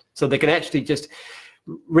 So they can actually just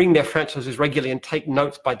ring their franchises regularly and take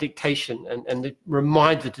notes by dictation and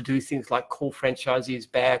remind them to do things like call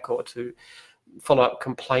franchisees back or to follow up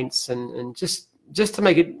complaints and just to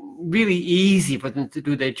make it really easy for them to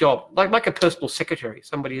do their job, like a personal secretary.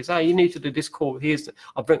 Somebody is, you need to do this call.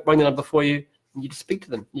 I'll bring the number for you, and you just speak to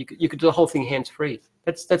them. You could do the whole thing hands free.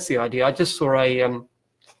 That's the idea. I just saw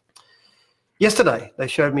yesterday. They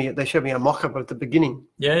showed me a mock-up at the beginning.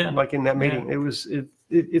 Yeah. Like in that meeting,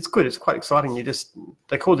 it's good. It's quite exciting.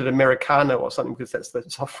 They called it Americano or something because that's the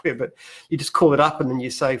software. But you just call it up and then you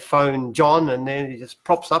say phone John, and then it just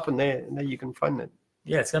props up and there you can phone them.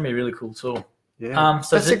 Yeah, it's gonna be a really cool tool. Yeah,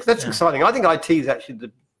 that's exciting. I think IT is actually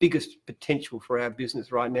the biggest potential for our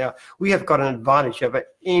business right now. We have got an advantage over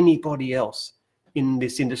anybody else in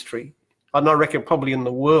this industry, and I reckon probably in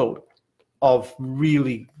the world, of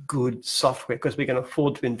really good software because we can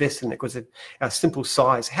afford to invest in it because of our simple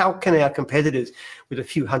size. How can our competitors with a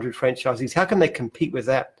few hundred franchisees, how can they compete with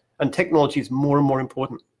that? And technology is more and more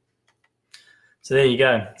important. So there you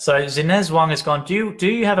go. So Zinez Wong has gone, do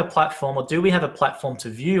you have a platform, or do we have a platform to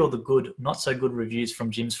view all the good, not so good reviews from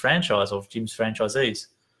Jim's franchise or Jim's franchisees?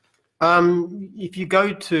 If you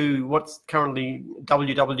go to what's currently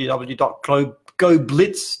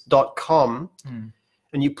www.goblitz.com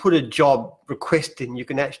and you put a job request in, you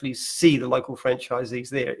can actually see the local franchisees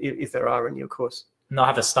there, if there are any, of course. And they'll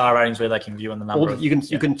have the star ratings where they can view on the number. You can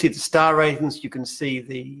see the star ratings, you can see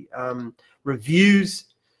the reviews,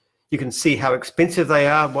 you can see how expensive they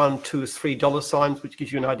are, $1, $2, $3 signs, which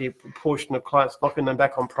gives you an idea of proportion of clients knocking them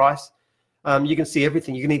back on price. You can see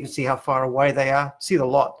everything. You can even see how far away they are, see the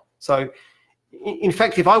lot. So, in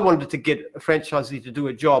fact, if I wanted to get a franchisee to do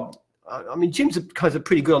a job, I mean, gyms are kind of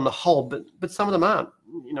pretty good on the whole, but some of them aren't.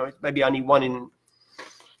 You know, maybe only 1 in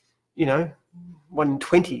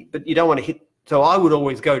 20, but you don't want to hit. So I would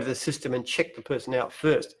always go to the system and check the person out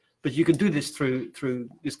first. But you can do this through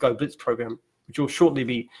this Go Blitz program, which will shortly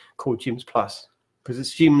be called Gyms Plus, because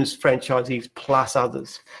it's Gyms franchisees plus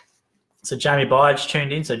others. So Jamie Byage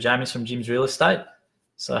tuned in. So Jamie's from Gyms Real Estate.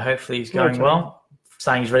 So hopefully he's going well.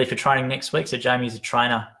 Saying he's ready for training next week. So Jamie's a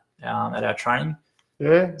trainer at our training.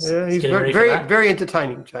 Yeah, he's very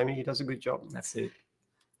entertaining, Jamie. He does a good job. That's it.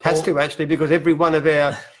 Has to actually, because every one of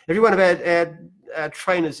our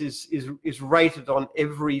trainers is rated on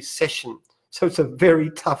every session. So it's a very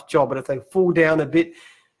tough job. And if they fall down a bit,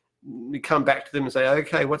 we come back to them and say,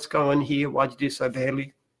 okay, what's going on here? Why'd you do so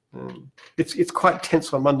badly? It's quite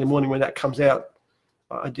tense on Monday morning when that comes out.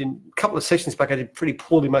 I did a couple of sessions back. I did pretty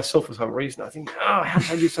poorly myself for some reason. I think, how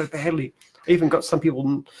did I do so badly? I even got some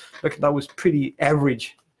people reckon I was pretty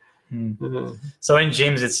average. So in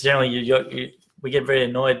gyms, it's generally we get very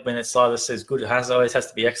annoyed when it's either says good. It always has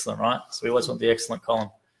to be excellent, right? So we always want the excellent column.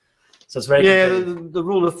 So it's very the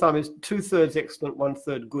rule of thumb is 2/3 excellent,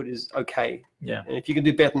 1/3 good is okay. Yeah. And if you can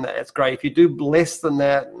do better than that, that's great. If you do less than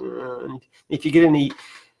that, if you get any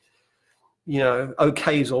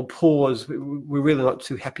okays or poors, we're really not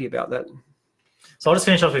too happy about that. So I'll just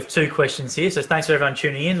finish off with 2 questions here. So thanks for everyone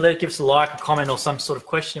tuning in. Give us a like, a comment, or some sort of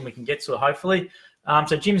question. We can get to it, hopefully.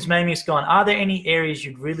 So Jim's Mamie's gone, are there any areas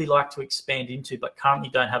you'd really like to expand into but currently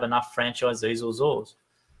don't have enough franchisees or ZORs?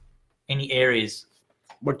 Any areas?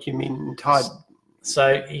 What do you mean, Todd?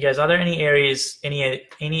 So he goes, are there any areas,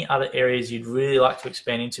 any other areas you'd really like to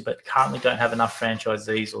expand into but currently don't have enough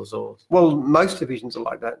franchisees or ZORs? Well, most divisions are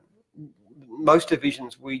like that. Most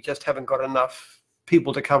divisions, we just haven't got enough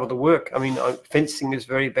people to cover the work. I mean, fencing is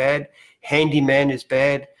very bad. Handyman is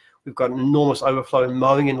bad. We've got an enormous overflow in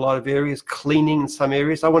mowing in a lot of areas, cleaning in some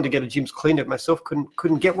areas. I wanted to get a gym's cleaner myself,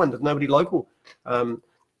 couldn't get one. There's nobody local.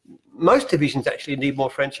 Most divisions actually need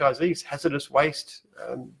more franchisees. Hazardous waste.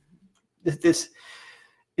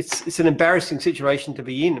 It's an embarrassing situation to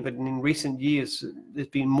be in, but in recent years, there's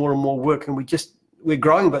been more and more work, and we're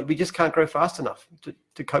growing, but we just can't grow fast enough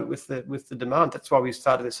to cope with the demand. That's why we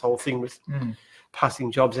started this whole thing with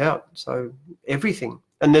passing jobs out. So everything.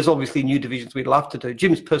 And there's obviously new divisions we'd love to do.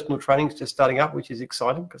 Jim's personal training is just starting up, which is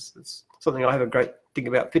exciting because it's something I have a great thing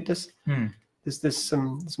about fitness. There's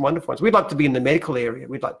some wonderful ones. We'd like to be in the medical area.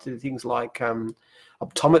 We'd like to do things like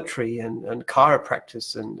optometry and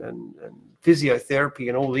chiropractic and physiotherapy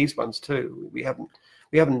and all these ones too. We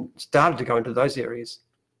haven't started to go into those areas.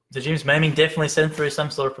 The gym's maiming definitely send through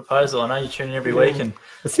some sort of proposal. I know you tune in every week. And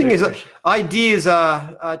the thing is, ideas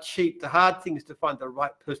are cheap. The hard thing is to find the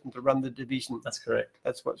right person to run the division. That's correct.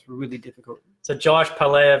 That's what's really difficult. So Josh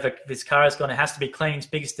Palea of Vizcara's gone. It has to be cleaning's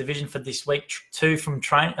biggest division for this week. Two from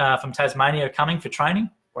Tasmania are coming for training.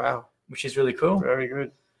 Wow, which is really cool. Very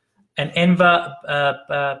good. And Enver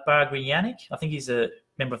Baraguianic, I think he's a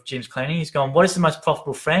member of Jim's Cleaning. He's gone, what is the most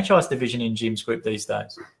profitable franchise division in Jim's group these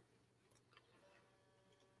days?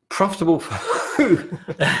 Profitable for who?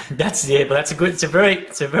 But that's a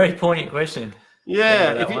very poignant question.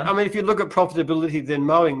 Yeah, if you look at profitability, then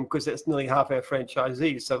mowing, because that's nearly half our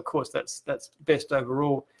franchisees. So of course that's best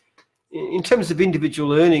overall. In terms of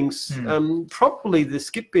individual earnings, probably the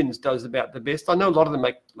skip bins does about the best. I know a lot of them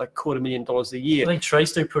make like $250,000 a year. I think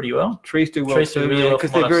trees do pretty well. Trees do well too,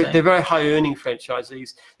 because they're very high earning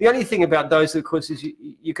franchisees. The only thing about those, of course, is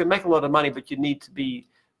you can make a lot of money, but you need to be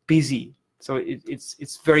busy. So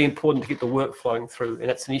it's very important to get the work flowing through, and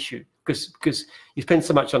that's an issue because you spend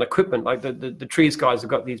so much on equipment. Like the trees guys have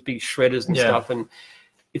got these big shredders and stuff, and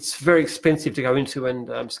it's very expensive to go into,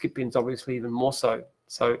 and skip bins obviously even more so.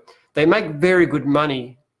 So they make very good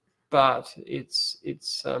money, but you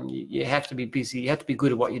have to be busy. You have to be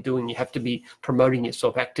good at what you're doing. You have to be promoting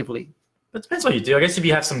yourself actively. But it depends what you do. I guess if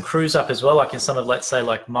you have some crews up as well, like in some of, let's say,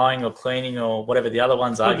 like mowing or cleaning or whatever the other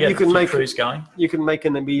ones are, you can make crews going. You can make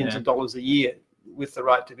in the millions of dollars a year with the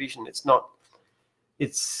right division. It's not.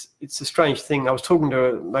 It's a strange thing. I was talking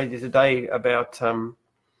to a lady today about that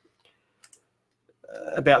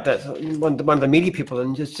one of the media people,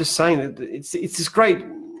 and just saying that it's this great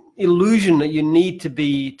illusion that you need to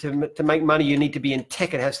be to make money. You need to be in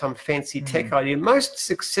tech and have some fancy tech idea. Most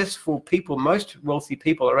successful people, most wealthy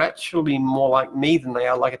people, are actually more like me than they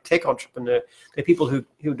are like a tech entrepreneur. They're people who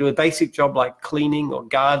do a basic job like cleaning or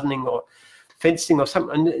gardening or fencing or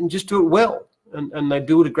something, and just do it well. And they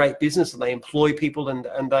build a great business, and they employ people, and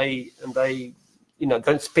they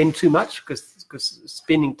don't spend too much because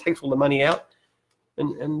spending takes all the money out.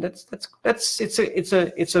 And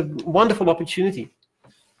it's a wonderful opportunity.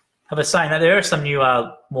 I was saying that there are some new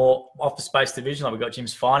more office-based divisions, like we've got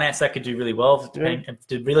Jim's Finance that could do really well.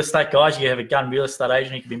 The real estate guys, you have a gun real estate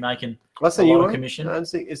agent, you could be making a lot of commission.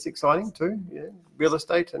 It's exciting too. Yeah, real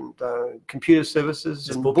estate and computer services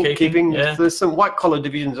and bookkeeping. Yeah. There's some white-collar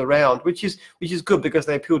divisions around, which is good because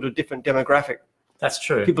they appeal to a different demographic. That's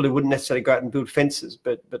true. People who wouldn't necessarily go out and build fences,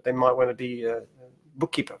 but they might want to be a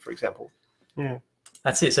bookkeeper, for example. Yeah.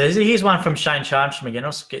 That's it. So here's one from Shane Charmstrom again.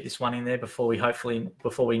 I'll get this one in there before we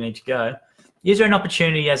need to go. Is there an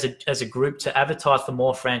opportunity as a group to advertise for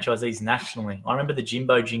more franchisees nationally? I remember the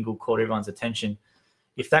Jimbo jingle caught everyone's attention.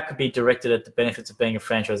 If that could be directed at the benefits of being a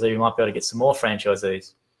franchisee, we might be able to get some more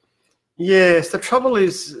franchisees. Yes, the trouble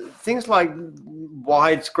is things like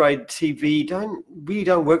widescreen TV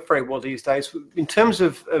don't work very well these days. In terms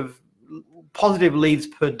of positive leads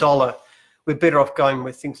per dollar, we're better off going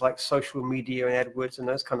with things like social media and AdWords and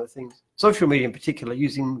those kind of things. Social media in particular,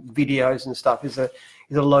 using videos and stuff, is a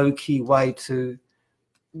low-key way to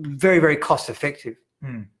very, very cost-effective.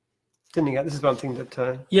 This is one thing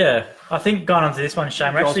that... yeah, I think going on to this one,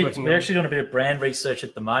 Shane, we're actually doing a bit of brand research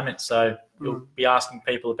at the moment, so we'll be asking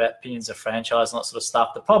people about opinions of franchise and that sort of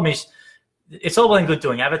stuff. The problem is it's all well and good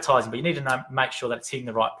doing advertising, but you need to make sure that it's hitting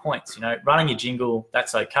the right points. Running your jingle,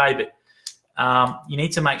 that's okay, but you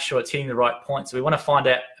need to make sure it's hitting the right point. So we want to find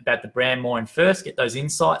out about the brand more and first, get those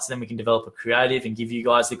insights, then we can develop a creative and give you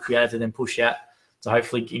guys the creative to then push out to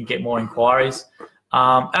hopefully get more inquiries.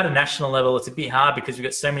 At a national level, it's a bit hard because we've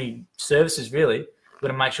got so many services really. We've got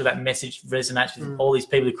to make sure that message resonates with all these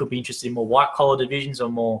people who could be interested in more white-collar divisions or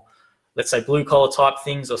more let's say, blue-collar type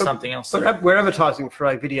things or something else. But we're advertising for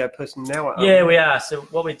a video person now. Yeah, we are. So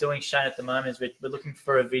what we're doing, Shane, at the moment is we're looking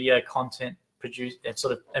for a video content producer and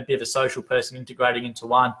sort of a bit of a social person integrating into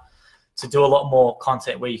one to do a lot more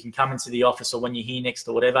content where you can come into the office or when you're here next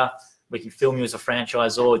or whatever, we can film you as a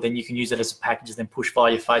franchisor, then you can use it as a package and then push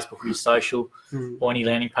via your Facebook or your social or any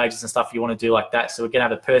landing pages and stuff you want to do like that. So we're going to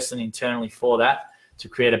have a person internally for that to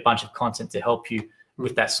create a bunch of content to help you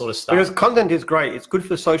with that sort of stuff. Because content is great. It's good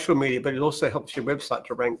for social media, but it also helps your website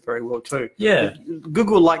to rank very well too. Yeah.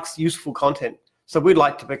 Google likes useful content. So we'd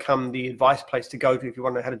like to become the advice place to go to if you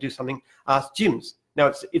want to know how to do something. Ask gyms.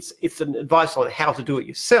 Now, it's an advice on how to do it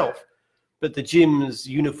yourself, but the gym's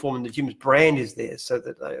uniform and the gym's brand is there, so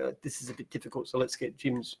that this is a bit difficult. So let's get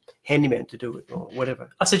gym's handyman to do it or whatever.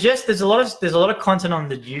 I suggest there's a lot of content on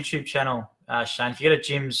the YouTube channel, Shane. If you go to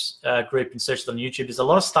gym's group and search it on YouTube, there's a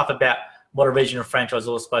lot of stuff about what a regional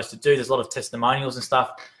franchisor is supposed to do. There's a lot of testimonials and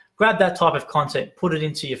stuff. Grab that type of content, put it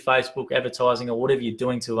into your Facebook advertising or whatever you're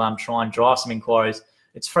doing to try and drive some inquiries.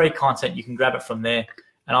 It's free content. You can grab it from there,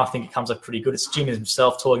 and I think it comes up pretty good. It's Jim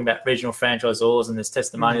himself talking about regional franchisors, and there's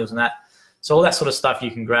testimonials and that. So all that sort of stuff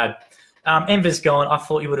you can grab. Enver's going, I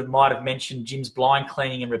thought you might have mentioned Jim's blind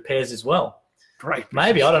cleaning and repairs as well. Great.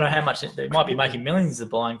 Maybe. I don't know how much. They might be making millions of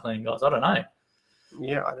blind cleaning guys. I don't know.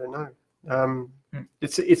 Yeah, I don't know.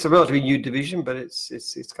 It's a relatively new division, but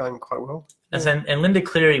it's going quite well. And Linda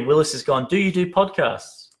Cleary Willis has gone, do you do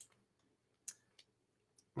podcasts?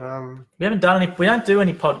 We haven't done any. We don't do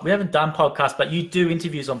any we haven't done podcasts, but you do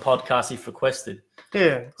interviews on podcasts if requested.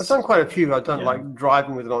 Yeah, I've done quite a few. I've done like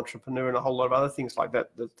driving with an entrepreneur and a whole lot of other things like that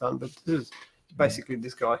that's done. But this is basically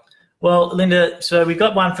this guy. Well, Linda, so we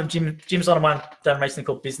got one from Jim. Jim's on one done recently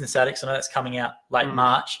called Business Addicts. I know that's coming out late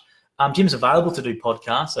March. Jim's available to do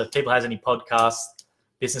podcasts. So if people has any podcasts,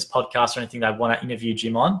 business podcasts or anything they want to interview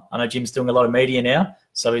Jim on, I know Jim's doing a lot of media now,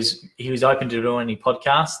 so he was open to doing any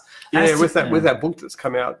podcasts. Yeah, with that book that's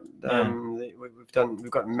come out,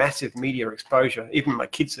 we've got massive media exposure. Even my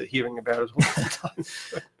kids are hearing about it all the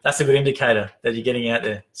time. That's a good indicator that you're getting out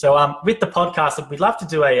there. So with the podcast, we'd love to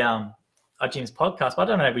do a Jim's podcast, but I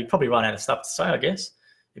don't know. We'd probably run out of stuff to say, I guess.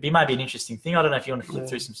 It'd be maybe an interesting thing. I don't know if you want to flip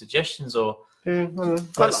through some suggestions or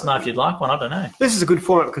let us know if you'd like one. I don't know. This is a good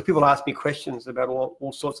format because people ask me questions about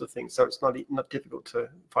all sorts of things, so it's not difficult to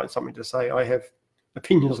find something to say. I have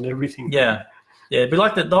opinions on everything. Yeah. Yeah, but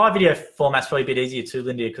like the live video format's probably a bit easier too,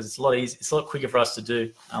 Linda, because it's a lot easier. It's a lot quicker for us to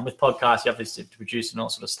do. With podcasts, you have to produce and all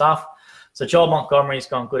sort of stuff. So Joel Montgomery's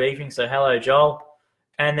gone, good evening. So hello, Joel.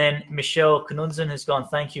 And then Michelle Knudsen has gone,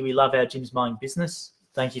 thank you. We love our Jim's Mowing business.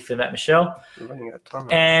 Thank you for that, Michelle. We're running out of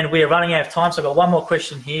time. And we're running out of time. So I've got one more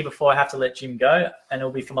question here before I have to let Jim go. And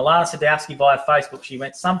it'll be from Alana Sadowski via Facebook. She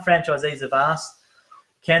went, some franchisees have asked,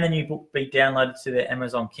 can the new book be downloaded to their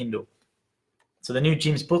Amazon Kindle? So the new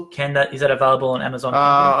Jim's book, is that available on Amazon Kindle?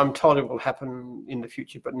 I'm told it will happen in the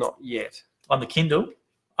future, but not yet. On the Kindle?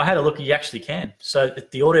 I had a look, you actually can. So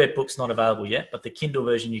the audio book's not available yet, but the Kindle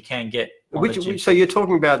version you can get. So you're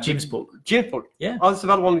talking about Jim's book? Jim's book? Yeah. Oh, it's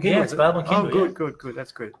available on Kindle? Yeah, it's available on Kindle. Oh, good.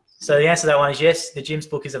 That's good. So the answer to that one is yes, the Jim's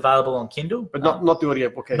book is available on Kindle. But not the audio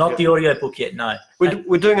book yet. Not the audio book yet, no.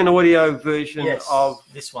 We're doing an audio version of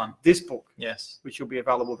this one. This book. Yes. Which will be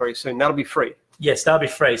available very soon. That'll be free. Yes, that'll be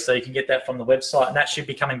free. So you can get that from the website, and that should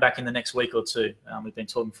be coming back in the next week or two. We've been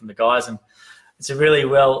talking from the guys, and it's a really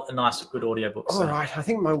nice, good audio book. All right. I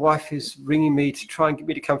think my wife is ringing me to try and get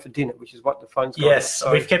me to come for dinner, which is what the phone's got. Yes,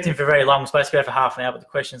 so we've kept him for very long. We're supposed to go for half an hour, but the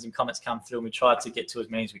questions and comments come through, and we tried to get to as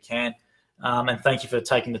many as we can. And thank you for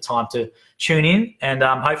taking the time to tune in. And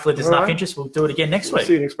hopefully there's enough interest. We'll do it again next week.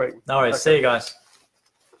 See you next week. No worries. Okay. See you guys.